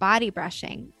with body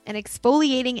brushing, an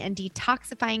exfoliating and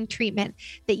detoxifying treatment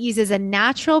that uses a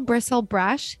natural bristle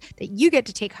brush that you get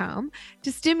to take home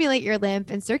to stimulate your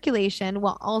lymph and circulation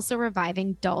while also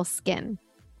reviving dull skin.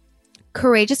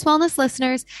 Courageous Wellness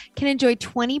listeners can enjoy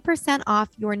 20% off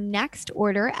your next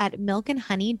order at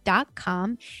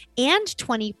milkandhoney.com and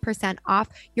 20% off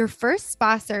your first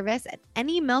spa service at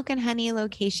any Milk and Honey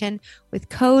location with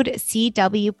code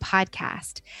CW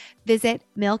Podcast. Visit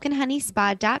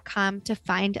milkandhoneyspa.com to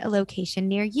find a location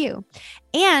near you.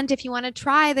 And if you want to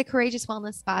try the Courageous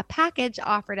Wellness Spa package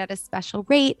offered at a special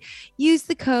rate, use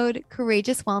the code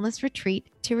Courageous Wellness Retreat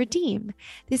to redeem.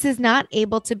 This is not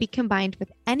able to be combined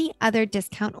with any other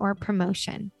discount or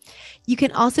promotion. You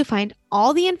can also find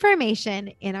all the information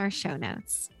in our show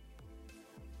notes.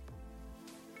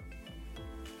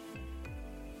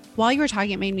 While you were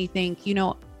talking, it made me think,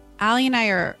 Allie and I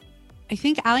are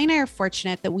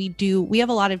fortunate that we have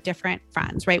a lot of different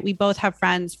friends, right? We both have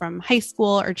friends from high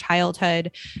school or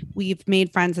childhood. We've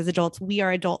made friends as adults. We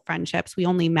are adult friendships. We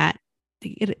only met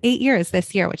 8 years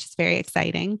this year, which is very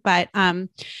exciting. But,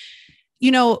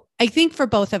 I think for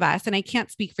both of us, and I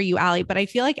can't speak for you, Allie, but I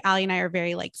feel like Allie and I are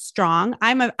very strong.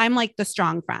 I'm like the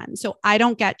strong friend. So I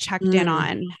don't get checked in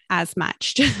on as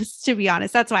much, just to be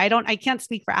honest. That's why I can't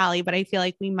speak for Allie, but I feel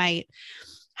like we might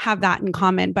have that in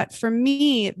common. But for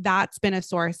me, that's been a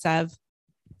source of,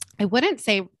 I wouldn't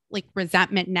say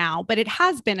resentment now, but it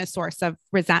has been a source of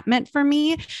resentment for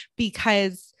me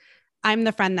because I'm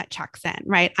the friend that checks in,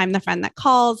 right? I'm the friend that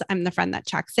calls, I'm the friend that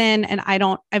checks in. And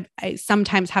I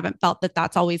sometimes haven't felt that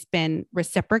that's always been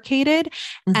reciprocated.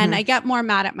 Mm-hmm. And I get more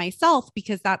mad at myself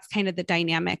because that's kind of the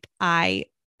dynamic I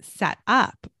set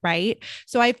up, right?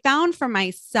 So I found for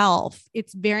myself,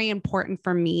 it's very important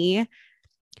for me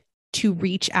to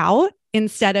reach out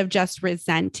instead of just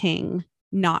resenting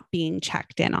not being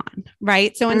checked in on,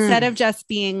 right? So instead of just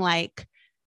being like,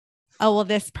 oh, well,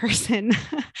 this person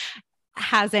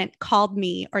hasn't called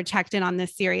me or checked in on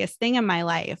this serious thing in my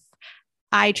life,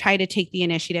 I try to take the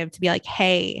initiative to be like,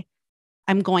 hey,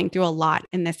 I'm going through a lot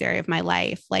in this area of my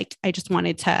life. Like, I just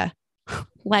wanted to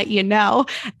let you know,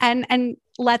 and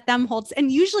let them hold.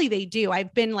 And usually they do.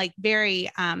 I've been like very,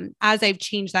 as I've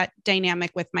changed that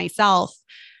dynamic with myself,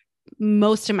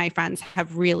 most of my friends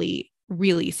have really,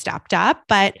 really stepped up,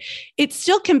 but it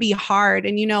still can be hard.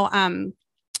 And,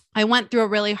 I went through a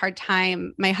really hard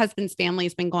time. My husband's family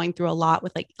has been going through a lot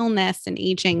with like illness and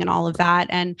aging and all of that.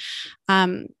 And,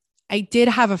 I did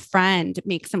have a friend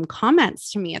make some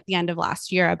comments to me at the end of last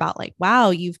year about like, wow,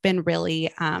 you've been really,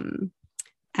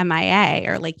 MIA,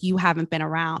 or like you haven't been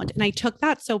around. And I took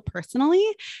that so personally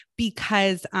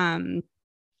because,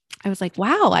 I was like,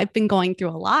 wow, I've been going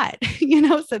through a lot,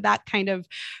 so that kind of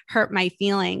hurt my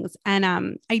feelings.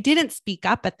 And I didn't speak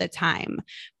up at the time,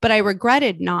 but I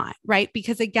regretted not, right?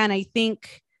 Because again, I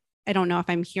don't know if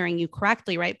I'm hearing you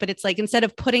correctly, right? But it's like, instead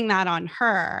of putting that on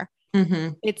her,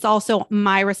 it's also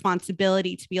my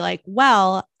responsibility to be like,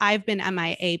 well, I've been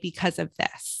MIA because of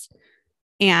this.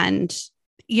 And,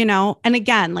 and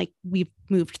again, like we've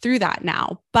moved through that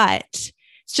now, but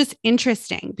it's just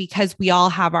interesting because we all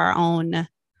have our own,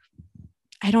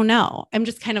 I don't know. I'm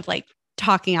just kind of like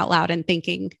talking out loud and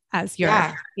thinking as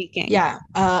you're speaking. Yeah.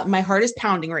 My heart is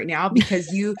pounding right now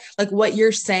because you like what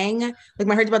you're saying, like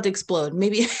my heart's about to explode.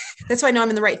 Maybe that's why I know I'm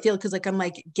in the right field. Cause like, I'm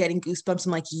like getting goosebumps.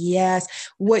 I'm like, yes,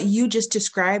 what you just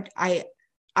described,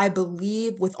 I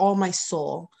believe with all my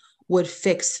soul would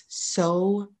fix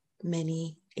so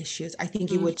many issues. I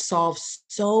think it would solve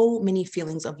so many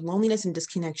feelings of loneliness and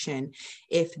disconnection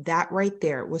if that right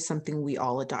there was something we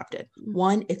all adopted.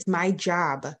 One, it's my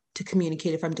job to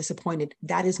communicate if I'm disappointed.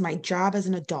 That is my job as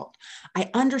an adult.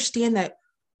 I understand that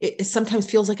it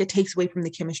sometimes feels like it takes away from the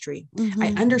chemistry.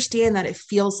 I understand that it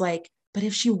feels like, but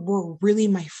if she were really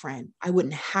my friend, I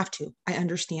wouldn't have to. I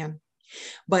understand.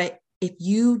 But if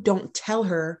you don't tell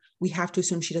her, we have to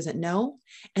assume she doesn't know.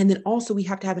 And then also we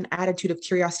have to have an attitude of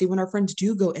curiosity when our friends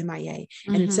do go MIA.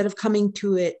 And instead of coming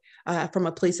to it from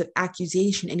a place of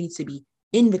accusation, it needs to be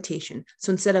invitation.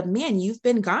 So instead of, man, you've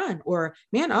been gone, or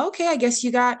man, okay, I guess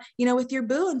you got, with your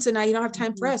boo. And so now you don't have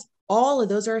time for us. All of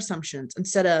those are assumptions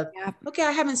instead of, okay,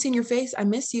 I haven't seen your face. I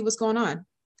miss you. What's going on?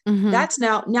 That's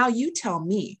now you tell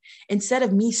me, instead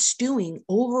of me stewing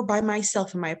over by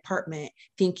myself in my apartment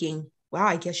thinking, wow,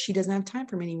 I guess she doesn't have time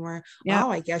for me anymore.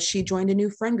 Wow, I guess she joined a new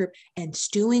friend group, and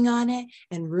stewing on it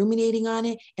and ruminating on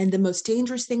it. And the most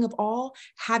dangerous thing of all,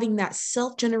 having that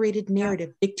self-generated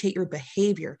narrative dictate your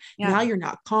behavior. Now you're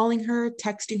not calling her,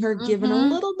 texting her, giving a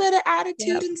little bit of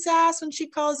attitude and sass when she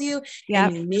calls you,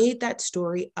 and you made that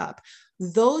story up.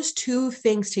 Those two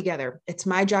things together, it's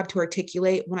my job to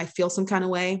articulate when I feel some kind of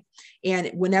way. And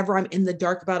whenever I'm in the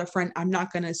dark about a friend, I'm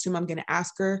not going to assume I'm going to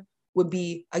ask her, would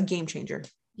be a game changer.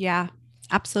 Yeah,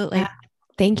 absolutely.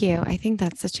 Thank you. I think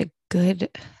that's such a good,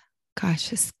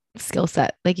 skill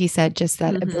set. Like you said, just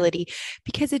that ability,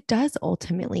 because it does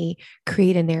ultimately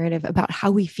create a narrative about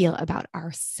how we feel about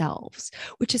ourselves,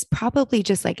 which is probably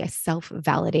just like a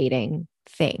self-validating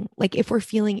thing. Like if we're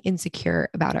feeling insecure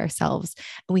about ourselves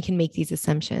and we can make these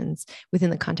assumptions within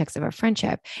the context of our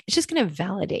friendship, it's just going to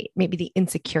validate maybe the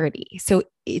insecurity. So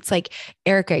it's like,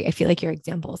 Erica, I feel like your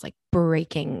example is like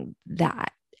breaking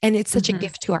that. And it's such a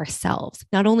gift to ourselves,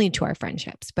 not only to our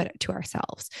friendships, but to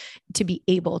ourselves, to be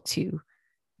able to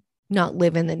not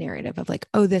live in the narrative of like,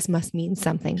 oh, this must mean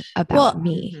something about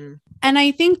me. And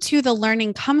I think too, the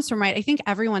learning comes from, right? I think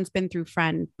everyone's been through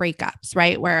friend breakups,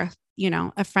 right? Where,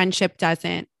 a friendship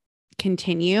doesn't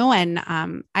continue.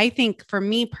 And I think for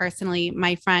me personally,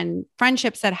 my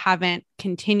friendships that haven't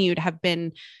continued have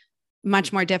been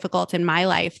much more difficult in my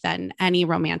life than any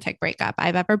romantic breakup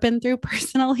I've ever been through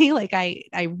personally. Like I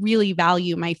really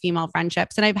value my female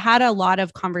friendships, and I've had a lot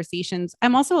of conversations.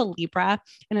 I'm also a Libra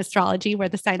in astrology. We're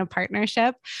the sign of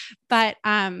partnership, but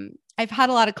I've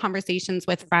had a lot of conversations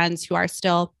with friends who are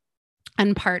still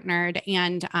unpartnered,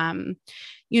 and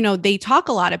they talk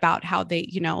a lot about how they,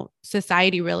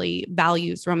 society really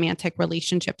values romantic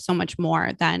relationships so much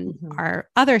more than our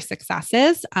other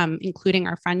successes, including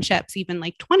our friendships. Even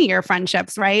like 20-year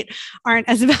friendships, right, aren't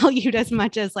as valued as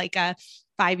much as like a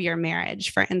 5-year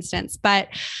marriage, for instance. But,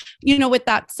 with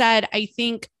that said, I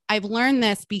think I've learned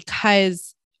this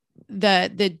because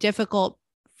the difficult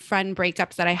friend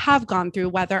breakups that I have gone through,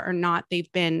 whether or not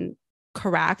they've been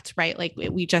correct, right? Like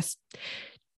we just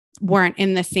weren't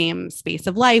in the same space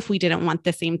of life. We didn't want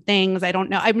the same things. I don't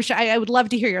know. I'm sure I would love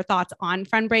to hear your thoughts on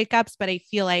friend breakups, but I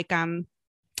feel like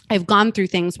I've gone through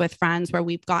things with friends where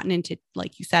we've gotten into,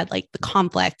 like you said, like the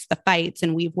conflicts, the fights,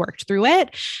 and we've worked through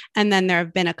it. And then there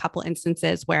have been a couple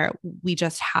instances where we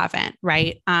just haven't,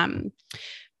 right?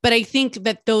 But I think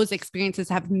that those experiences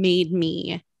have made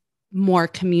me more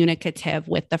communicative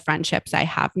with the friendships I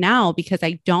have now, because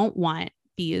I don't want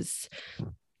these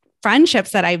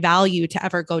friendships that I value to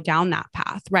ever go down that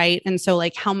path. Right. And so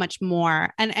like how much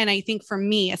more, and I think for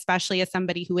me, especially as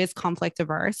somebody who is conflict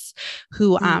averse,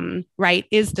 who, right,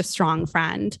 is the strong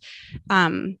friend,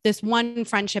 this one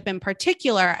friendship in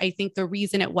particular, I think the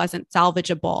reason it wasn't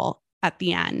salvageable at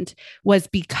the end was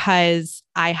because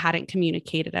I hadn't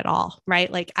communicated at all.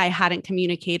 Right. Like I hadn't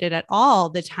communicated at all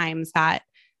the times that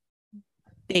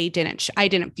I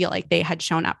didn't feel like they had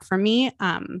shown up for me.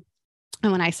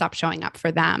 And when I stopped showing up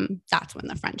for them, that's when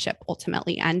the friendship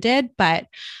ultimately ended, but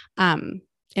in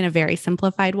a very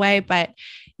simplified way. But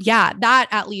yeah, that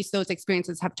at least those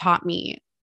experiences have taught me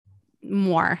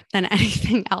more than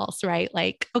anything else, right?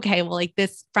 Like, okay, well, like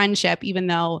this friendship, even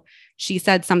though she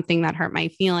said something that hurt my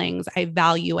feelings, I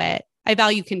value it. I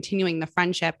value continuing the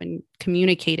friendship and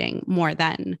communicating more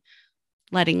than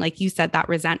letting, like you said, that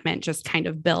resentment just kind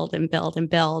of build and build and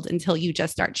build until you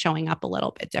just start showing up a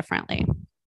little bit differently.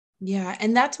 Yeah.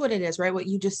 And that's what it is, right? What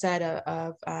you just said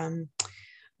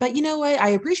but you know what? I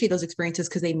appreciate those experiences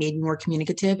because they made me more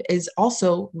communicative is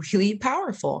also really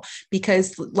powerful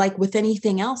because like with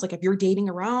anything else, like if you're dating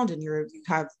around and you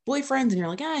have boyfriends and you're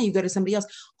like, you go to somebody else,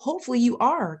 hopefully you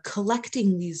are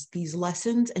collecting these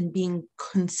lessons and being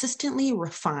consistently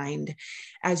refined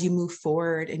as you move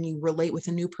forward and you relate with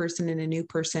a new person and a new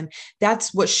person.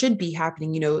 That's what should be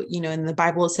happening. In the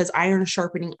Bible, it says iron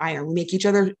sharpening iron. We make each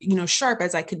other, sharp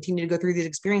as I continue to go through these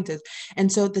experiences.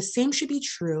 And so the same should be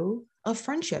true of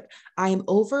friendship. I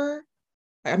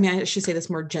should say this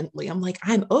more gently. I'm like,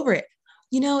 I'm over it.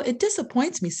 It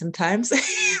disappoints me sometimes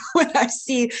when I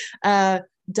see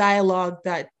dialogue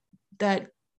that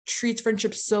treats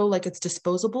friendship so like it's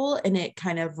disposable and it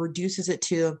kind of reduces it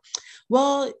to,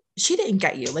 well, she didn't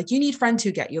get you. Like you need friends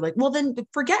who get you. Like, well, then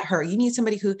forget her. You need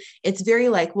somebody who it's very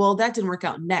like, well, that didn't work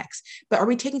out next. But are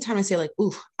we taking time to say like,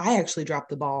 ooh, I actually dropped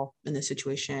the ball in this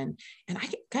situation. And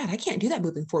I can't do that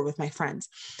moving forward with my friends.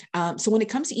 So when it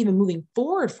comes to even moving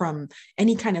forward from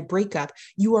any kind of breakup,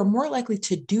 you are more likely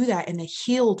to do that in a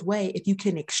healed way if you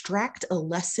can extract a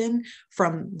lesson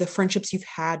from the friendships you've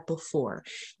had before.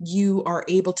 You are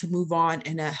able to move on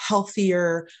in a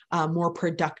healthier, more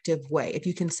productive way. If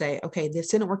you can say, okay, this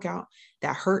didn't work out,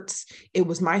 that hurts. It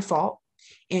was my fault.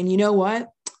 And you know what?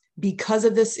 Because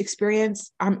of this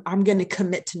experience, I'm going to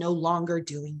commit to no longer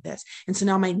doing this. And so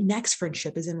now my next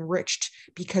friendship is enriched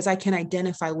because I can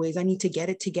identify ways I need to get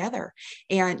it together.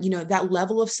 And, that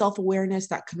level of self-awareness,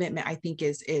 that commitment, I think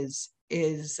is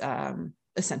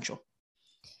essential.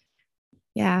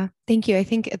 Yeah, thank you. I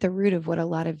think at the root of what a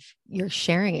lot of your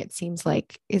sharing, it seems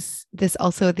like, is this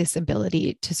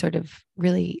ability to sort of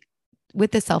really,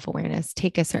 with the self-awareness,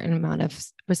 take a certain amount of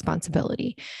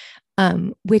responsibility,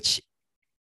 which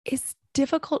is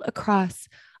difficult across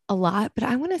a lot. But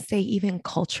I want to say even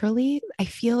culturally, I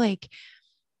feel like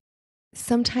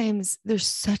sometimes there's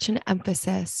such an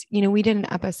emphasis. We did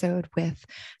an episode with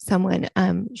someone,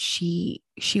 she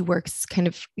works kind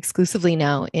of exclusively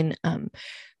now in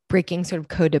breaking sort of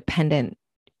codependent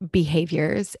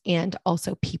behaviors and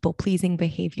also people-pleasing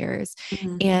behaviors.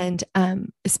 And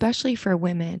especially for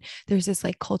women, there's this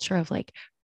like culture of like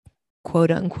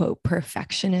quote unquote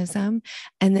perfectionism.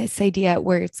 And this idea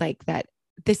where it's like that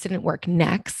this didn't work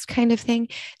next kind of thing,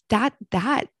 that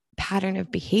pattern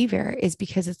of behavior is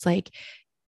because it's like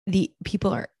the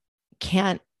people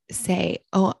can't say,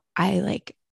 oh,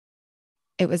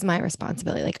 it was my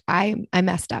responsibility. Like I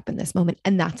messed up in this moment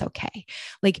and that's okay.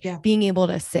 Like being able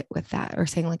to sit with that or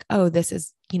saying like, oh, this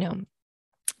is,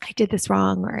 I did this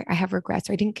wrong, or I have regrets,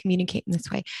 or I didn't communicate in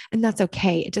this way. And that's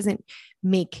okay. It doesn't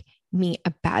make me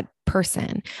a bad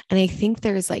person. And I think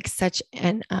there's like such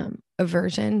an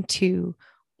aversion to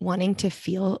wanting to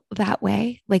feel that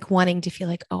way, like wanting to feel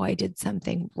like, oh, I did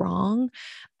something wrong,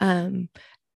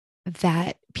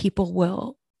 that people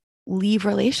will leave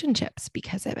relationships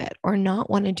because of it or not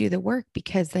want to do the work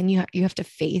because then you have to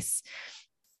face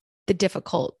the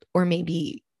difficult or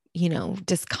maybe,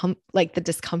 the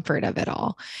discomfort of it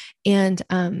all. And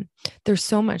there's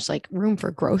so much like room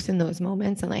for growth in those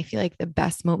moments. And I feel like the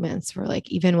best moments were like,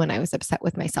 even when I was upset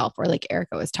with myself or like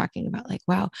Erica was talking about like,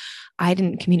 wow, I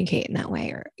didn't communicate in that way,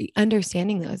 or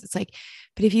understanding those. It's like,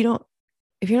 but if you're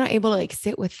not able to like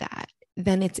sit with that,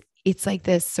 then it's like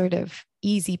this sort of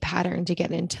easy pattern to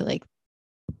get into like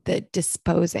the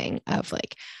disposing of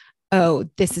like, oh,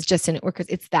 this is just didn't work because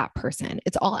it's that person.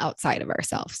 It's all outside of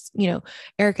ourselves.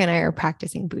 Erica and I are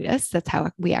practicing Buddhists. That's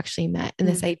how we actually met. And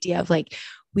this idea of like,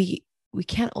 we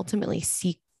can't ultimately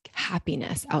seek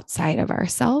happiness outside of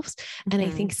ourselves. And I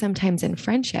think sometimes in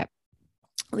friendship,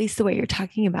 at least the way you're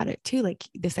talking about it too, like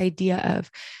this idea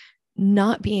of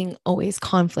not being always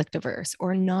conflict averse,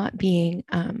 or not being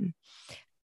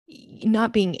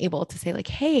able to say like,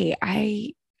 hey,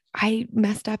 I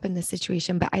messed up in this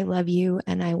situation, but I love you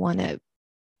and I want to,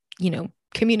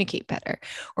 communicate better,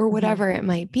 or whatever it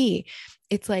might be.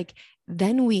 It's like,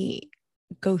 then we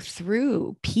go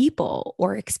through people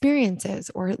or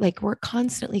experiences, or like we're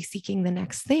constantly seeking the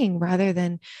next thing rather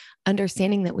than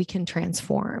understanding that we can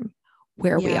transform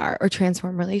where we are, or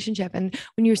transform relationship. And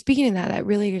when you're speaking to that, that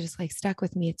really just like stuck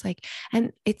with me. It's like,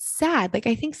 and it's sad. Like,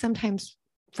 I think sometimes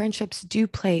friendships do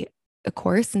play a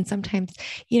course, and sometimes,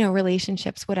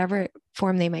 relationships, whatever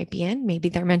form they might be in, maybe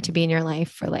they're meant to be in your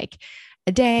life for like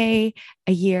a day,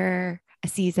 a year, a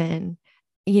season,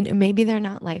 maybe they're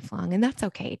not lifelong, and that's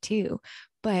okay too.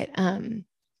 But,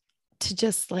 to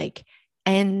just like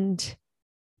end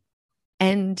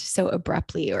so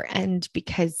abruptly, or end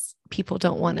because people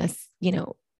don't want to,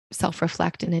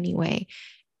 self-reflect in any way,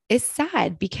 is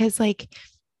sad, because like,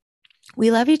 we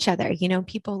love each other,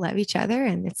 people love each other.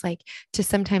 And it's like, to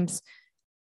sometimes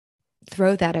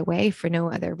throw that away for no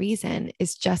other reason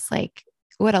is just like,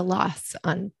 what a loss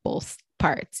on both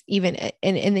parts, even,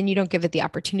 and then you don't give it the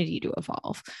opportunity to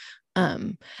evolve.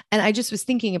 And I just was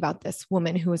thinking about this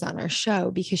woman who was on our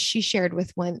show, because she shared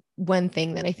with one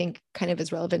thing that I think kind of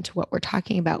is relevant to what we're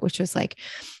talking about, which was like,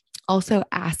 also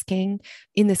asking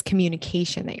in this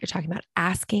communication that you're talking about,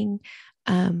 asking,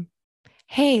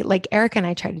 hey, like Erica and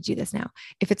I try to do this now,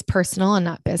 if it's personal and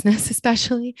not business,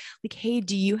 especially like, hey,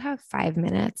 do you have 5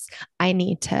 minutes? I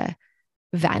need to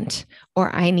vent,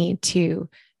 or I need to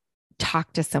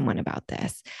talk to someone about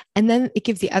this. And then it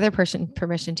gives the other person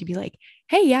permission to be like,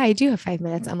 hey, yeah, I do have 5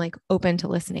 minutes. I'm like open to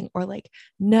listening. Or like,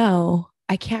 no,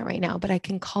 I can't right now, but I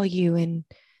can call you in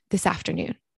this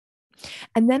afternoon.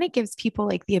 And then it gives people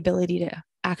like the ability to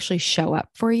actually show up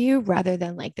for you, rather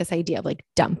than like this idea of like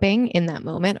dumping in that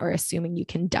moment, or assuming you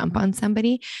can dump on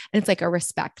somebody. And it's like a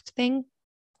respect thing.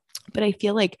 But I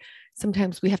feel like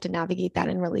sometimes we have to navigate that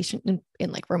in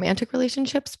like romantic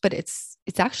relationships, but it's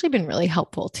actually been really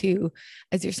helpful too,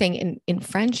 as you're saying, in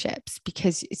friendships,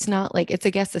 because it's not like, it's, I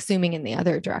guess, assuming in the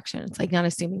other direction. It's like not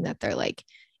assuming that they're like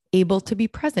able to be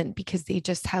present, because they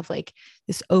just have like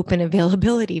this open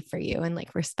availability for you, and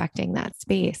like respecting that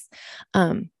space.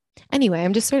 Anyway,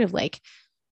 I'm just sort of like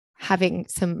having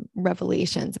some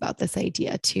revelations about this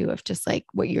idea too, of just like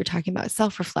what you're talking about,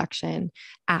 self-reflection,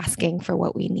 asking for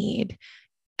what we need.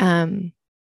 And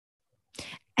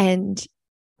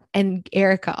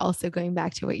Erica, also going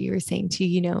back to what you were saying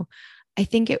too, I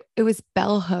think it was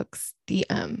Bell Hooks, the,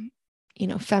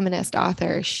 feminist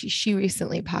author. She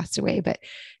recently passed away, but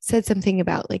said something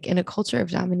about like, in a culture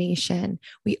of domination,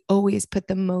 we always put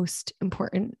the most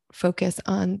important focus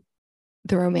on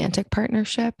the romantic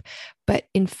partnership, but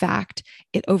in fact,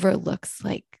 it overlooks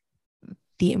like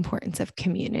the importance of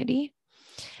community.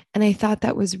 And I thought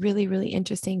that was really, really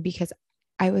interesting, because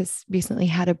I was recently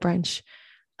had a brunch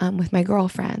with my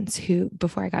girlfriends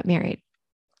before I got married.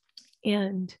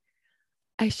 And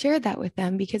I shared that with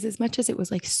them, because as much as it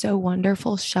was like so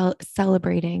wonderful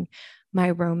celebrating my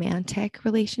romantic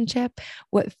relationship,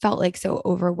 what felt like so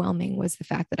overwhelming was the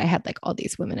fact that I had like all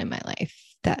these women in my life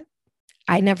that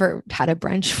I never had a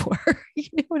brunch for, you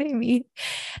know what I mean?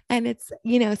 And it's,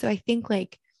 so I think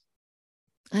like,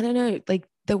 I don't know, like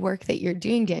the work that you're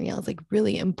doing, Danielle, is like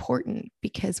really important,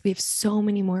 because we have so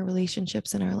many more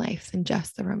relationships in our life than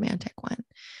just the romantic one.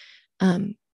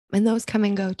 And those come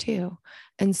and go too.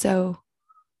 And so,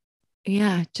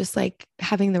 yeah, just like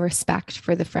having the respect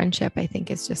for the friendship, I think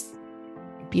is just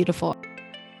beautiful.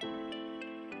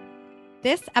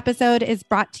 This episode is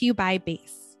brought to you by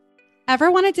Base.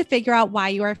 Ever wanted to figure out why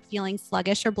you are feeling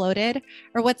sluggish or bloated,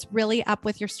 or what's really up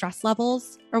with your stress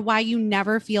levels, or why you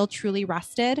never feel truly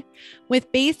rested? With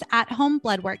Base at-home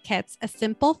blood work kits, a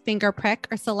simple finger prick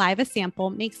or saliva sample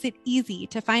makes it easy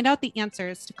to find out the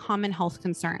answers to common health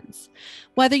concerns.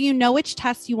 Whether you know which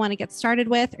tests you want to get started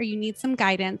with, or you need some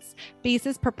guidance,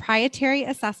 Base's proprietary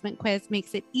assessment quiz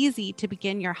makes it easy to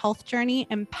begin your health journey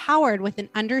empowered with an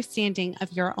understanding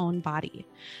of your own body.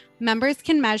 Members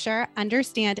can measure,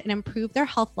 understand, and improve their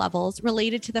health levels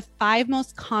related to the 5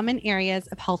 most common areas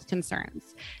of health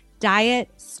concerns: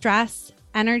 diet, stress,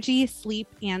 energy, sleep,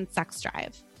 and sex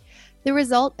drive. The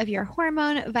result of your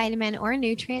hormone, vitamin, or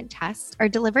nutrient tests are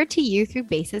delivered to you through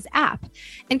Base's app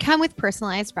and come with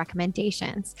personalized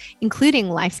recommendations, including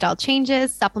lifestyle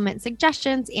changes, supplement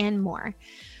suggestions, and more.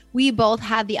 We both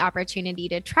had the opportunity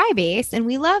to try Base, and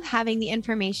we love having the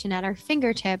information at our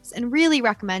fingertips and really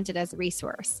recommend it as a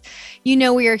resource.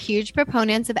 We are huge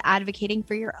proponents of advocating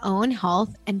for your own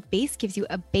health, and Base gives you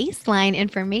a baseline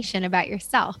information about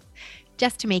yourself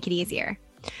just to make it easier.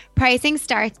 Pricing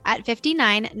starts at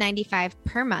 $59.95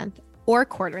 per month or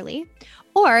quarterly,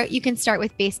 or you can start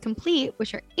with Base Complete,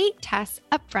 which are 8 tests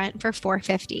upfront for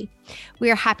 $450.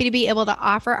 We are happy to be able to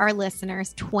offer our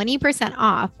listeners 20%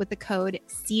 off with the code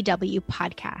CW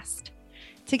Podcast.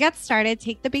 To get started,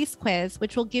 take the base quiz,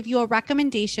 which will give you a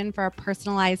recommendation for a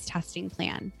personalized testing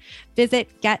plan.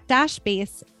 Visit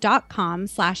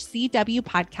get-base.com/CW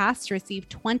podcast to receive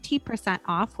 20%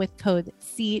 off with code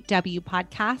CW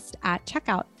podcast at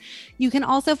checkout. You can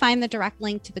also find the direct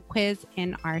link to the quiz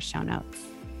in our show notes.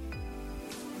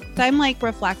 So I'm like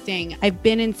reflecting, I've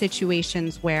been in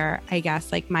situations where I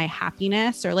guess like my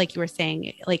happiness, or like you were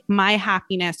saying, like my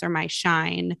happiness or my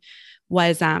shine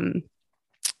was,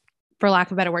 for lack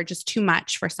of a better word, just too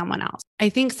much for someone else. I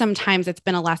think sometimes it's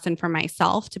been a lesson for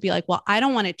myself to be like, well, I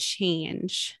don't want to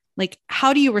change. Like,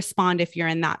 how do you respond if you're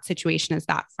in that situation as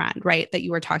that friend, right? That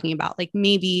you were talking about, like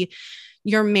maybe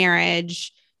your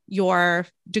marriage, your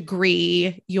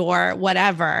degree, your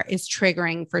whatever is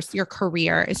triggering for your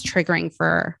career, is triggering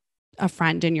for a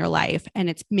friend in your life, and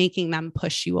it's making them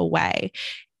push you away.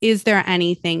 Is there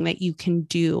anything that you can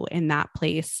do in that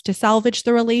place to salvage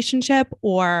the relationship?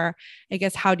 Or I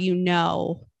guess, how do you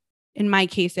know? In my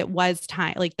case, it was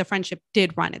time, like the friendship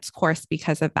did run its course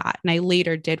because of that. And I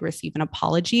later did receive an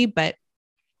apology, but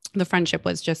the friendship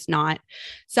was just not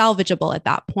salvageable at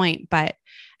that point. But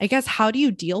I guess, how do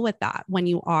you deal with that when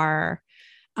you are,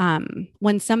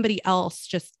 when somebody else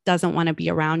just doesn't want to be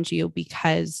around you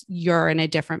because you're in a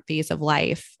different phase of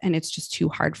life and it's just too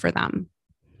hard for them?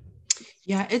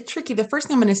 Yeah, it's tricky. The first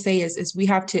thing I'm going to say is we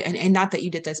have to, and not that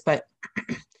you did this, but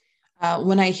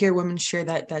when I hear women share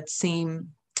that same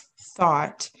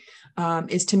thought,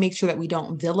 is to make sure that we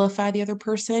don't vilify the other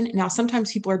person. Now,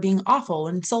 sometimes people are being awful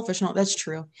and selfish, and all that's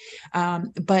true.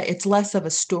 But it's less of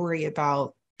a story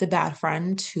about the bad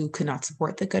friend who could not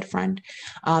support the good friend,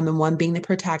 and one being the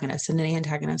protagonist and the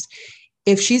antagonist.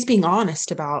 If she's being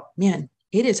honest about, man,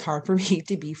 it is hard for me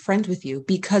to be friends with you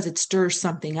because it stirs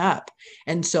something up.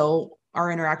 And so our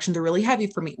interactions are really heavy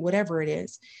for me, whatever it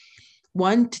is.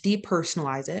 One, to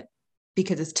depersonalize it,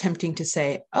 because it's tempting to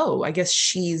say, oh, I guess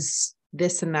she's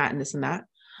this and that and this and that,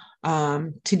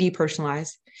 to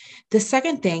depersonalize. The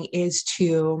second thing is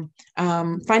to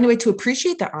find a way to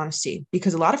appreciate that honesty,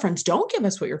 because a lot of friends don't give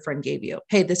us what your friend gave you.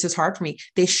 Hey, this is hard for me.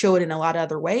 They show it in a lot of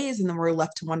other ways. And then we're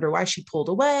left to wonder why she pulled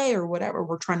away or whatever.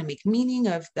 We're trying to make meaning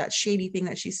of that shady thing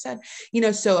that she said,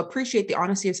 so appreciate the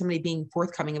honesty of somebody being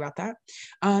forthcoming about that.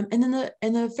 And then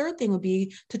the third thing would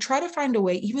be to try to find a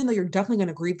way, even though you're definitely going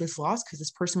to grieve this loss because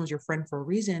this person was your friend for a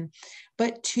reason,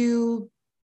 but to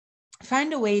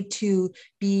find a way to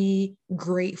be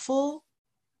grateful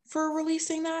for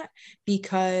releasing that,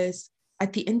 because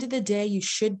at the end of the day, you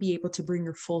should be able to bring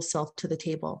your full self to the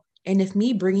table. And if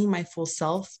me bringing my full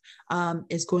self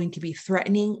is going to be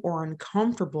threatening or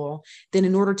uncomfortable, then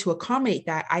in order to accommodate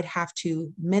that, I'd have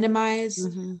to minimize,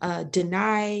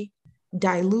 deny,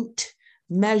 dilute,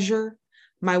 measure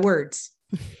my words.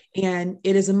 And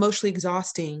it is emotionally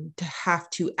exhausting to have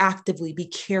to actively be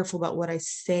careful about what I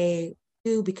say,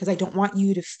 because I don't want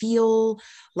you to feel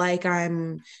like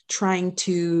I'm trying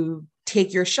to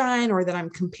take your shine or that I'm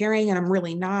comparing, and I'm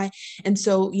really not. And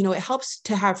so, it helps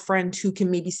to have friends who can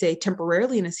maybe say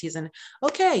temporarily in a season,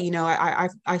 okay,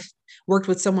 I've worked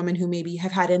with some women who maybe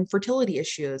have had infertility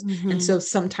issues. And so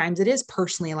sometimes it is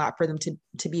personally a lot for them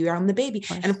to be around the baby.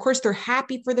 And of course they're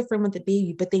happy for the friend with the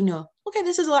baby, but they know, okay,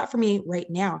 this is a lot for me right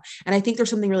now. And I think there's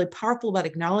something really powerful about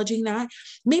acknowledging that,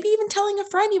 maybe even telling a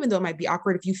friend, even though it might be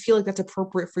awkward, if you feel like that's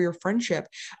appropriate for your friendship.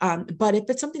 But if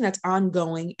it's something that's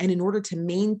ongoing, and in order to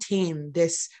maintain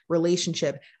this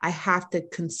relationship, I have to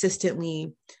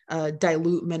consistently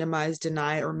dilute, minimize,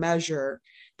 deny, or measure,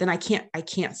 then I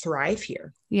can't thrive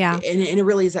here. Yeah. And it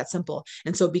really is that simple.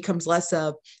 And so it becomes less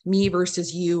of me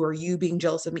versus you, or you being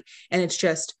jealous of me. And it's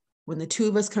just, when the two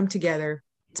of us come together,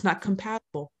 it's not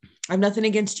compatible. I have nothing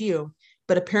against you,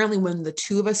 but apparently when the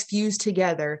two of us fuse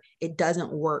together, it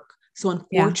doesn't work. So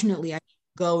unfortunately, I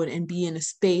go and be in a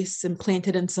space and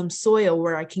planted in some soil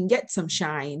where I can get some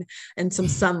shine and some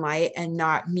sunlight, and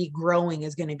not me growing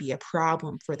is going to be a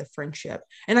problem for the friendship.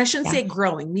 And I shouldn't say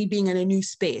growing, me being in a new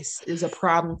space is a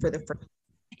problem for the friendship.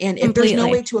 And if there's no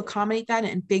way to accommodate that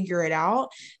and figure it out,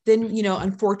 then,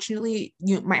 unfortunately,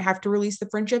 you might have to release the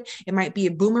friendship. It might be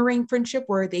a boomerang friendship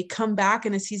where they come back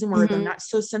in a season where they're not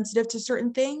so sensitive to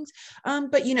certain things.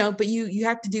 But you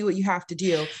have to do what you have to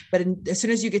do. But as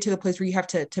soon as you get to the place where you have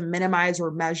to minimize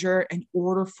or measure in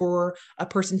order for a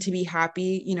person to be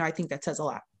happy, I think that says a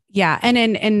lot. Yeah. And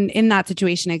in that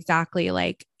situation, exactly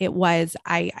like it was,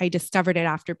 I discovered it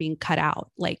after being cut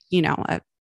out, like,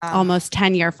 almost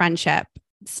 10-year friendship.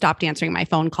 stopped answering my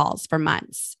phone calls for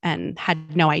months and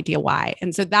had no idea why.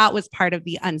 And so that was part of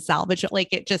the unsalvage. Like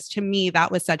it just, to me,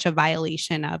 that was such a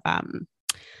violation of,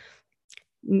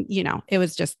 it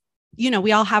was just,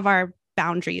 we all have our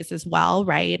boundaries as well.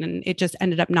 Right. And it just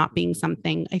ended up not being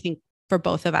something I think for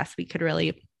both of us, we could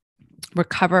really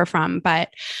recover from.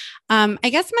 But I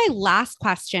guess my last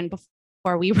question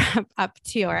before we wrap up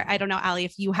too, or I don't know, Allie,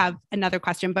 if you have another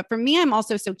question, but for me, I'm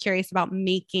also so curious about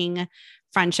making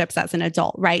friendships as an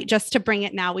adult, right? Just to bring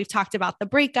it now, we've talked about the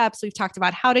breakups, we've talked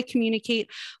about how to communicate.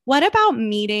 What about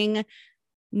meeting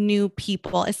new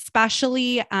people,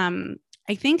 especially,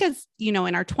 I think as, in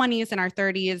our 20s and our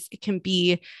 30s, it can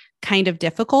be kind of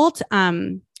difficult.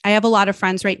 I have a lot of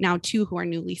friends right now too, who are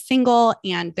newly single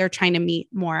and they're trying to meet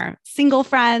more single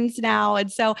friends now.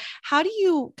 And so how do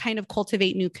you kind of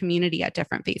cultivate new community at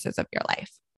different phases of your life?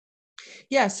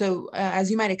 Yeah. So as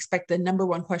you might expect, the number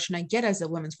one question I get as a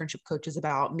women's friendship coach is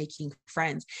about making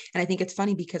friends. And I think it's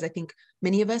funny because I think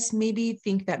many of us maybe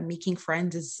think that making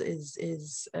friends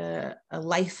is a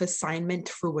life assignment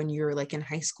for when you're like in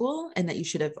high school and that you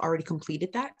should have already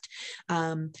completed that.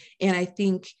 And I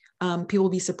think people will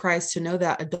be surprised to know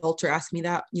that adults are asking me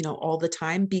that, all the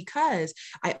time, because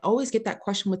I always get that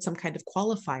question with some kind of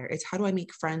qualifier. It's how do I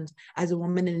make friends as a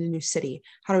woman in a new city?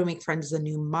 How do I make friends as a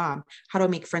new mom? How do I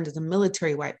make friends as a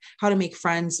military wife? How to make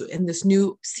friends in this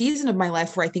new season of my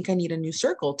life where I think I need a new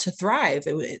circle to thrive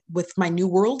with my new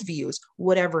worldviews,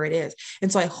 whatever it is.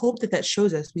 And so I hope that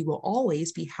shows us we will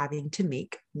always be having to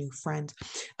make new friends.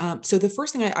 So the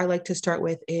first thing I like to start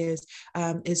with is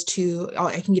I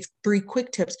can give 3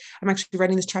 quick tips. I'm actually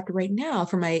writing this chapter right now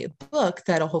for my book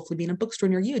that'll hopefully be in a bookstore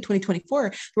near you,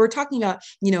 2024. We're talking about,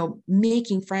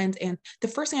 making friends. And the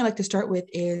first thing I like to start with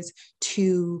is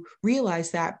to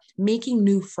realize that making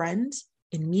new friends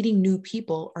and meeting new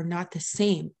people are not the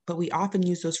same, but we often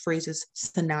use those phrases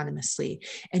synonymously.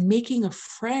 And making a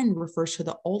friend refers to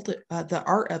the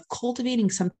art of cultivating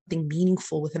something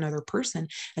meaningful with another person.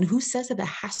 And who says that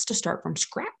has to start from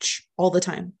scratch all the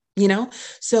time?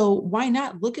 So why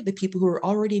not look at the people who are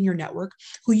already in your network,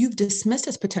 who you've dismissed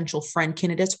as potential friend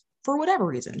candidates for whatever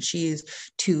reason? She's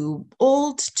too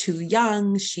old, too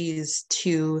young, she's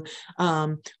too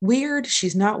weird,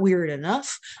 she's not weird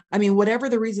enough. I mean, whatever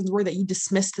the reasons were that you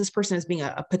dismissed this person as being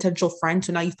a potential friend.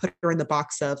 So now you've put her in the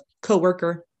box of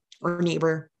coworker or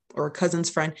neighbor or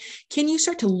cousin's friend. Can you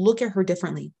start to look at her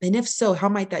differently? And if so, how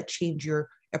might that change your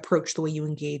approach, the way you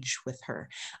engage with her?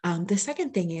 The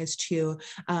second thing is to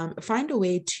find a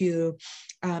way to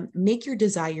make your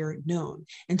desire known.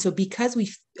 And so because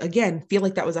we, again, feel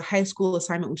like that was a high school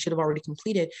assignment we should have already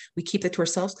completed, we keep that to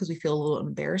ourselves because we feel a little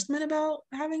embarrassment about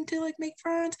having to make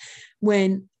friends.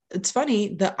 When it's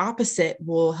funny, the opposite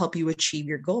will help you achieve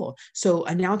your goal. So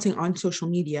announcing on social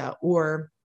media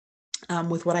or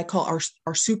with what I call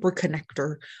our super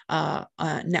connector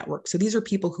network. So these are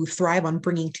people who thrive on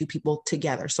bringing 2 people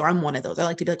together. So I'm one of those. I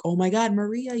like to be like, oh my God,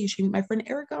 Maria, you should meet my friend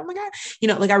Erica. Oh my God.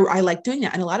 I like doing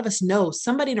that. And a lot of us know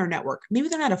somebody in our network, maybe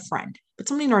they're not a friend, but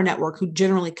somebody in our network who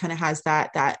generally kind of has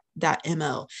that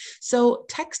MO. So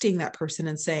texting that person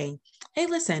and saying, hey,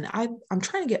 listen, I'm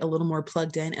trying to get a little more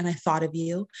plugged in, and I thought of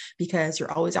you because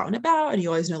you're always out and about and you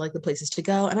always know the places to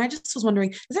go. And I just was wondering,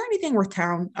 is there anything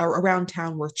around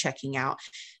town worth checking out?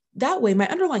 That way, my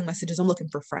underlying message is I'm looking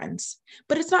for friends,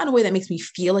 but it's not in a way that makes me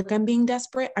feel like I'm being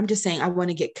desperate. I'm just saying I want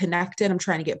to get connected. I'm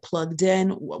trying to get plugged in,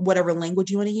 whatever language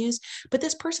you want to use. But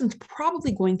this person's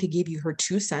probably going to give you her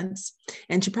 2 cents,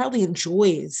 and she probably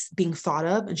enjoys being thought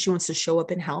of, and she wants to show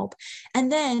up and help. And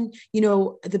then,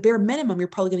 the bare minimum, you're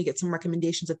probably going to get some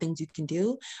recommendations of things you can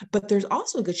do. But there's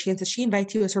also a good chance that she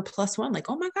invites you as her +1. Like,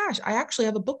 oh my gosh, I actually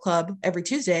have a book club every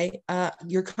Tuesday.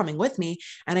 You're coming with me,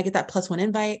 and I get that +1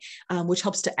 invite, which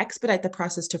helps to expedite the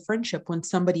process to friendship. When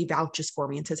somebody vouches for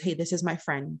me and says, hey, this is my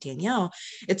friend Danielle,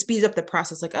 it speeds up the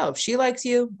process. Like, oh, if she likes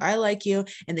you, I like you.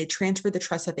 And they transfer the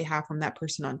trust that they have from that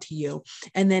person onto you.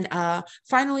 And then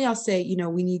finally, I'll say,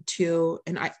 we need to,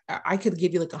 and I could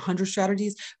give you 100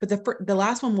 strategies, but the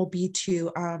last one will be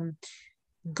to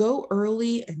go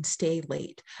early and stay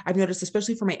late. I've noticed,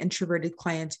 especially for my introverted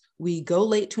clients, we go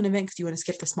late to an event because you want to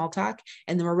skip the small talk,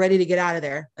 and then we're ready to get out of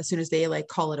there as soon as they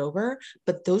call it over.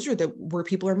 But those are where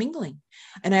people are mingling.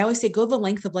 And I always say, go the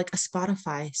length of a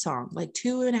Spotify song,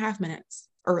 2.5 minutes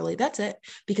early. That's it,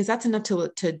 because that's enough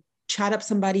to chat up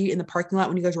somebody in the parking lot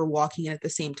when you guys are walking in at the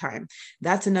same time.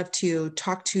 That's enough to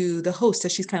talk to the host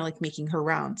as she's kind of making her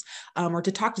rounds, or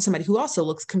to talk to somebody who also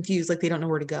looks confused, like they don't know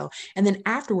where to go. And then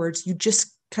afterwards, you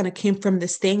just kind of came from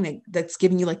this thing that's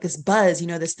giving you like this buzz,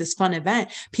 this fun event,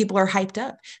 people are hyped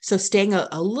up. So staying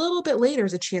a little bit later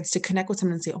is a chance to connect with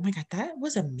someone and say, oh my God, that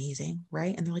was amazing.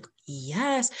 Right. And they're like,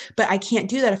 yes, but I can't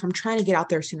do that if I'm trying to get out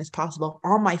there as soon as possible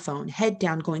on my phone, head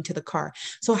down, going to the car.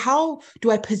 So how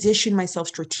do I position myself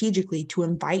strategically to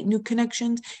invite new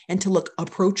connections and to look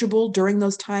approachable during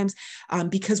those times?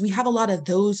 Because we have a lot of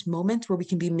those moments where we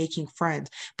can be making friends.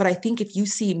 But I think if you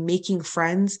see making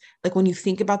friends, like when you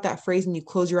think about that phrase and you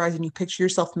close your eyes and you picture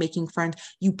yourself making friends,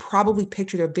 you probably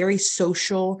pictured a very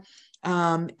social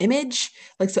image,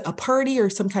 like a party or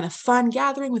some kind of fun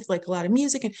gathering with like a lot of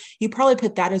music. And you probably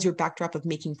put that as your backdrop of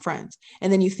making friends.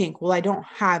 And then you think, well, I don't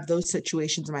have those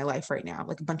situations in my life right now,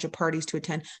 like a bunch of parties to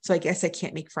attend. So I guess I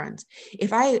can't make friends.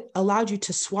 If I allowed you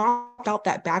to swap out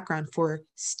that background for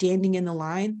standing in the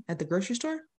line at the grocery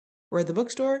store or at the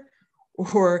bookstore,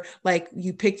 or like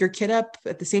you pick your kid up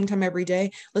at the same time every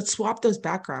day, let's swap those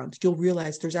backgrounds. You'll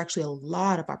realize there's actually a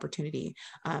lot of opportunity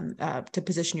to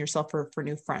position yourself for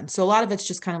new friends. So a lot of it's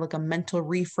just kind of like a mental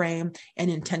reframe and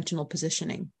intentional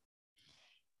positioning.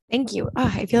 Thank you.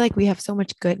 Oh, I feel like we have so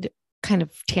much good kind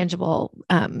of tangible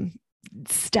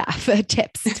stuff,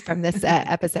 tips from this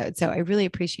episode. So I really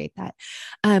appreciate that.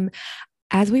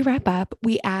 As we wrap up,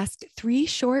 we asked 3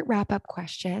 short wrap-up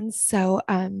questions. So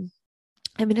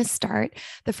I'm going to start.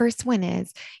 The first one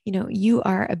is, you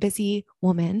are a busy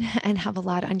woman and have a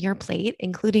lot on your plate,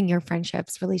 including your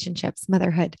friendships, relationships,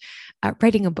 motherhood,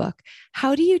 writing a book.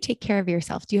 How do you take care of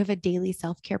yourself? Do you have a daily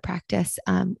self-care practice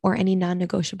or any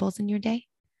non-negotiables in your day?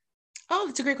 Oh,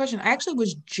 that's a great question. I actually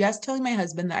was just telling my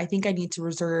husband that I think I need to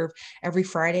reserve every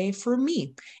Friday for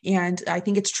me. And I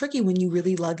think it's tricky when you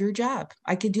really love your job.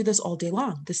 I could do this all day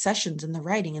long, the sessions and the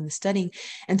writing and the studying.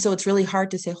 And so it's really hard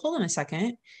to say, hold on a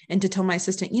second, and to tell my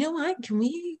assistant, you know what, can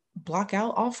we block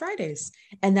out all Fridays?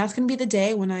 And that's going to be the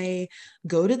day when I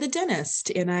go to the dentist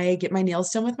and I get my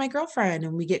nails done with my girlfriend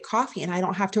and we get coffee and I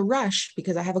don't have to rush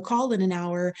because I have a call in an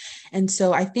hour. And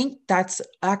so I think that's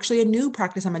actually a new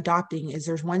practice I'm adopting, is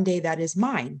there's one day that is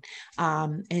mine.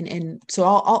 And so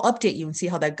I'll update you and see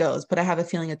how that goes, but I have a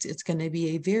feeling it's going to be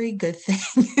a very good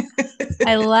thing.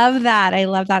 I love that. I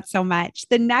love that so much.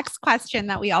 The next question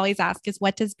that we always ask is,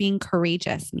 what does being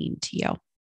courageous mean to you?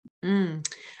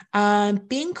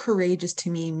 Being courageous to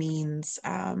me means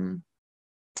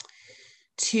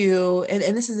to,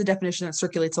 and this is a definition that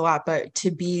circulates a lot, but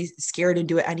to be scared and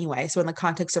do it anyway. So in the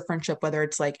context of friendship, whether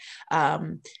it's like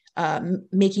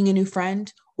making a new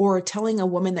friend or telling a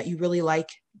woman that you really like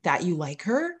that you like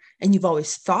her and you've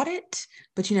always thought it,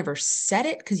 but you never said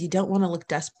it because you don't want to look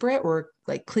desperate or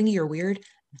like clingy or weird.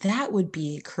 That would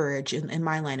be courage in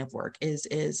my line of work,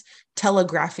 is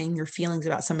telegraphing your feelings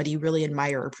about somebody you really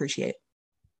admire or appreciate.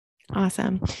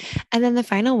 Awesome. And then the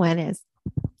final one is,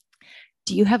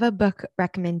 do you have a book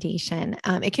recommendation?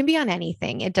 It can be on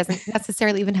anything. It doesn't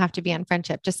necessarily even have to be on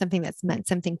friendship, just something that's meant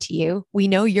something to you. We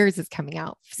know yours is coming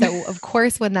out. So of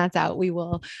course, when that's out, we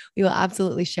will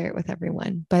absolutely share it with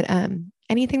everyone. But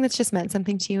anything that's just meant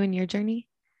something to you in your journey?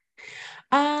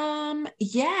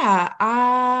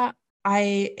 Yeah.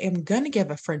 I am going to give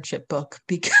a friendship book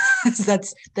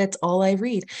because that's all I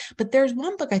read. But there's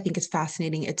one book I think is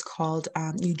fascinating. It's called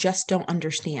You Just Don't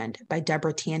Understand by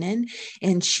Deborah Tannen.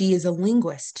 And she is a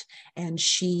linguist, and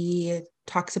she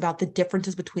talks about the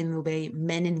differences between the way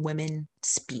men and women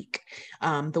speak,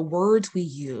 the words we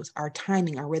use, our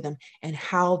timing, our rhythm, and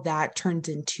how that turns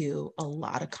into a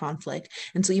lot of conflict.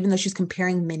 And so even though she's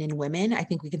comparing men and women, I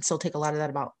think we can still take a lot of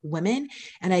that about women.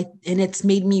 And it's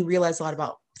made me realize a lot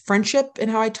about friendship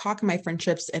and how I talk in my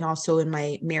friendships and also in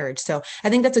my marriage. So I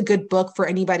think that's a good book for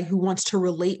anybody who wants to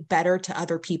relate better to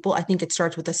other people. I think it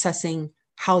starts with assessing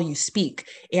how you speak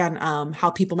and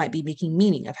how people might be making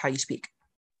meaning of how you speak.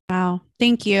 Wow.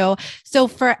 Thank you. So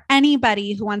for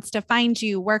anybody who wants to find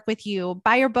you, work with you,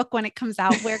 buy your book when it comes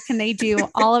out, where can they do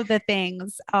all of the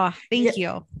things? Oh, thank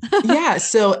you. Yeah.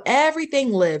 So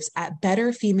everything lives at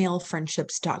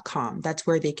betterfemalefriendships.com. That's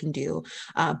where they can do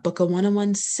book a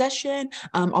one-on-one session.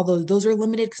 Although those are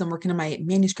limited because I'm working on my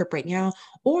manuscript right now,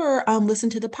 or listen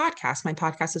to the podcast. My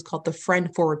podcast is called the Friend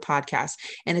Forward Podcast.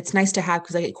 And it's nice to have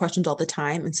because I get questions all the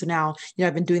time. And so now,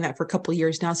 I've been doing that for a couple of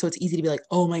years now. So it's easy to be like,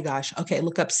 oh my gosh, okay,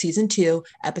 look up season 2,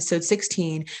 episode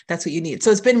 16. That's what you need.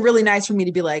 So it's been really nice for me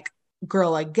to be like,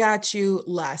 girl, I got you.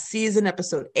 Last season,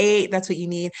 episode 8, that's what you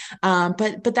need.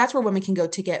 But that's where women can go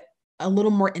to get a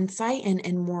little more insight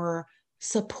and more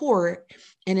support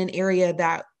in an area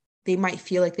that they might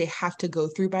feel like they have to go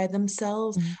through by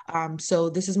themselves.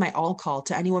 So this is my all call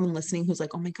to any woman listening who's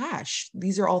like, oh my gosh,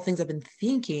 these are all things I've been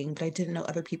thinking, but I didn't know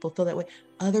other people feel that way.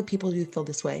 Other people do feel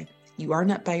this way. You are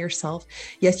not by yourself.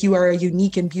 Yes, you are a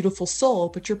unique and beautiful soul,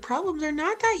 but your problems are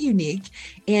not that unique.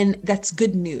 And that's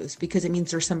good news because it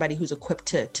means there's somebody who's equipped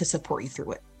to support you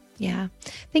through it. Yeah.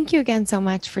 Thank you again so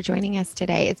much for joining us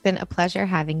today. It's been a pleasure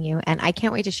having you. And I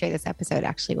can't wait to share this episode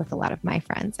actually with a lot of my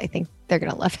friends. I think they're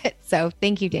going to love it. So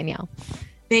thank you, Danielle.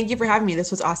 Thank you for having me. This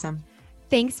was awesome.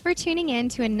 Thanks for tuning in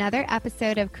to another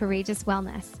episode of Courageous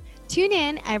Wellness. Tune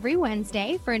in every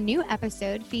Wednesday for a new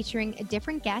episode featuring a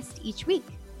different guest each week.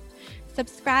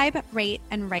 Subscribe, rate,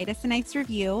 and write us a nice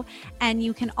review. And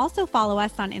you can also follow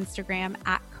us on Instagram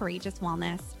at Courageous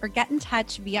Wellness or get in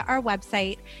touch via our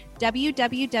website,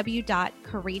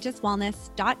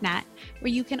 www.courageouswellness.net,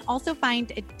 where you can also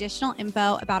find additional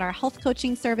info about our health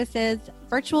coaching services,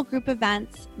 virtual group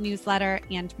events, newsletter,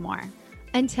 and more.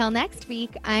 Until next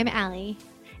week, I'm Allie.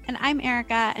 And I'm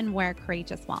Erica, and we're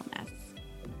Courageous Wellness.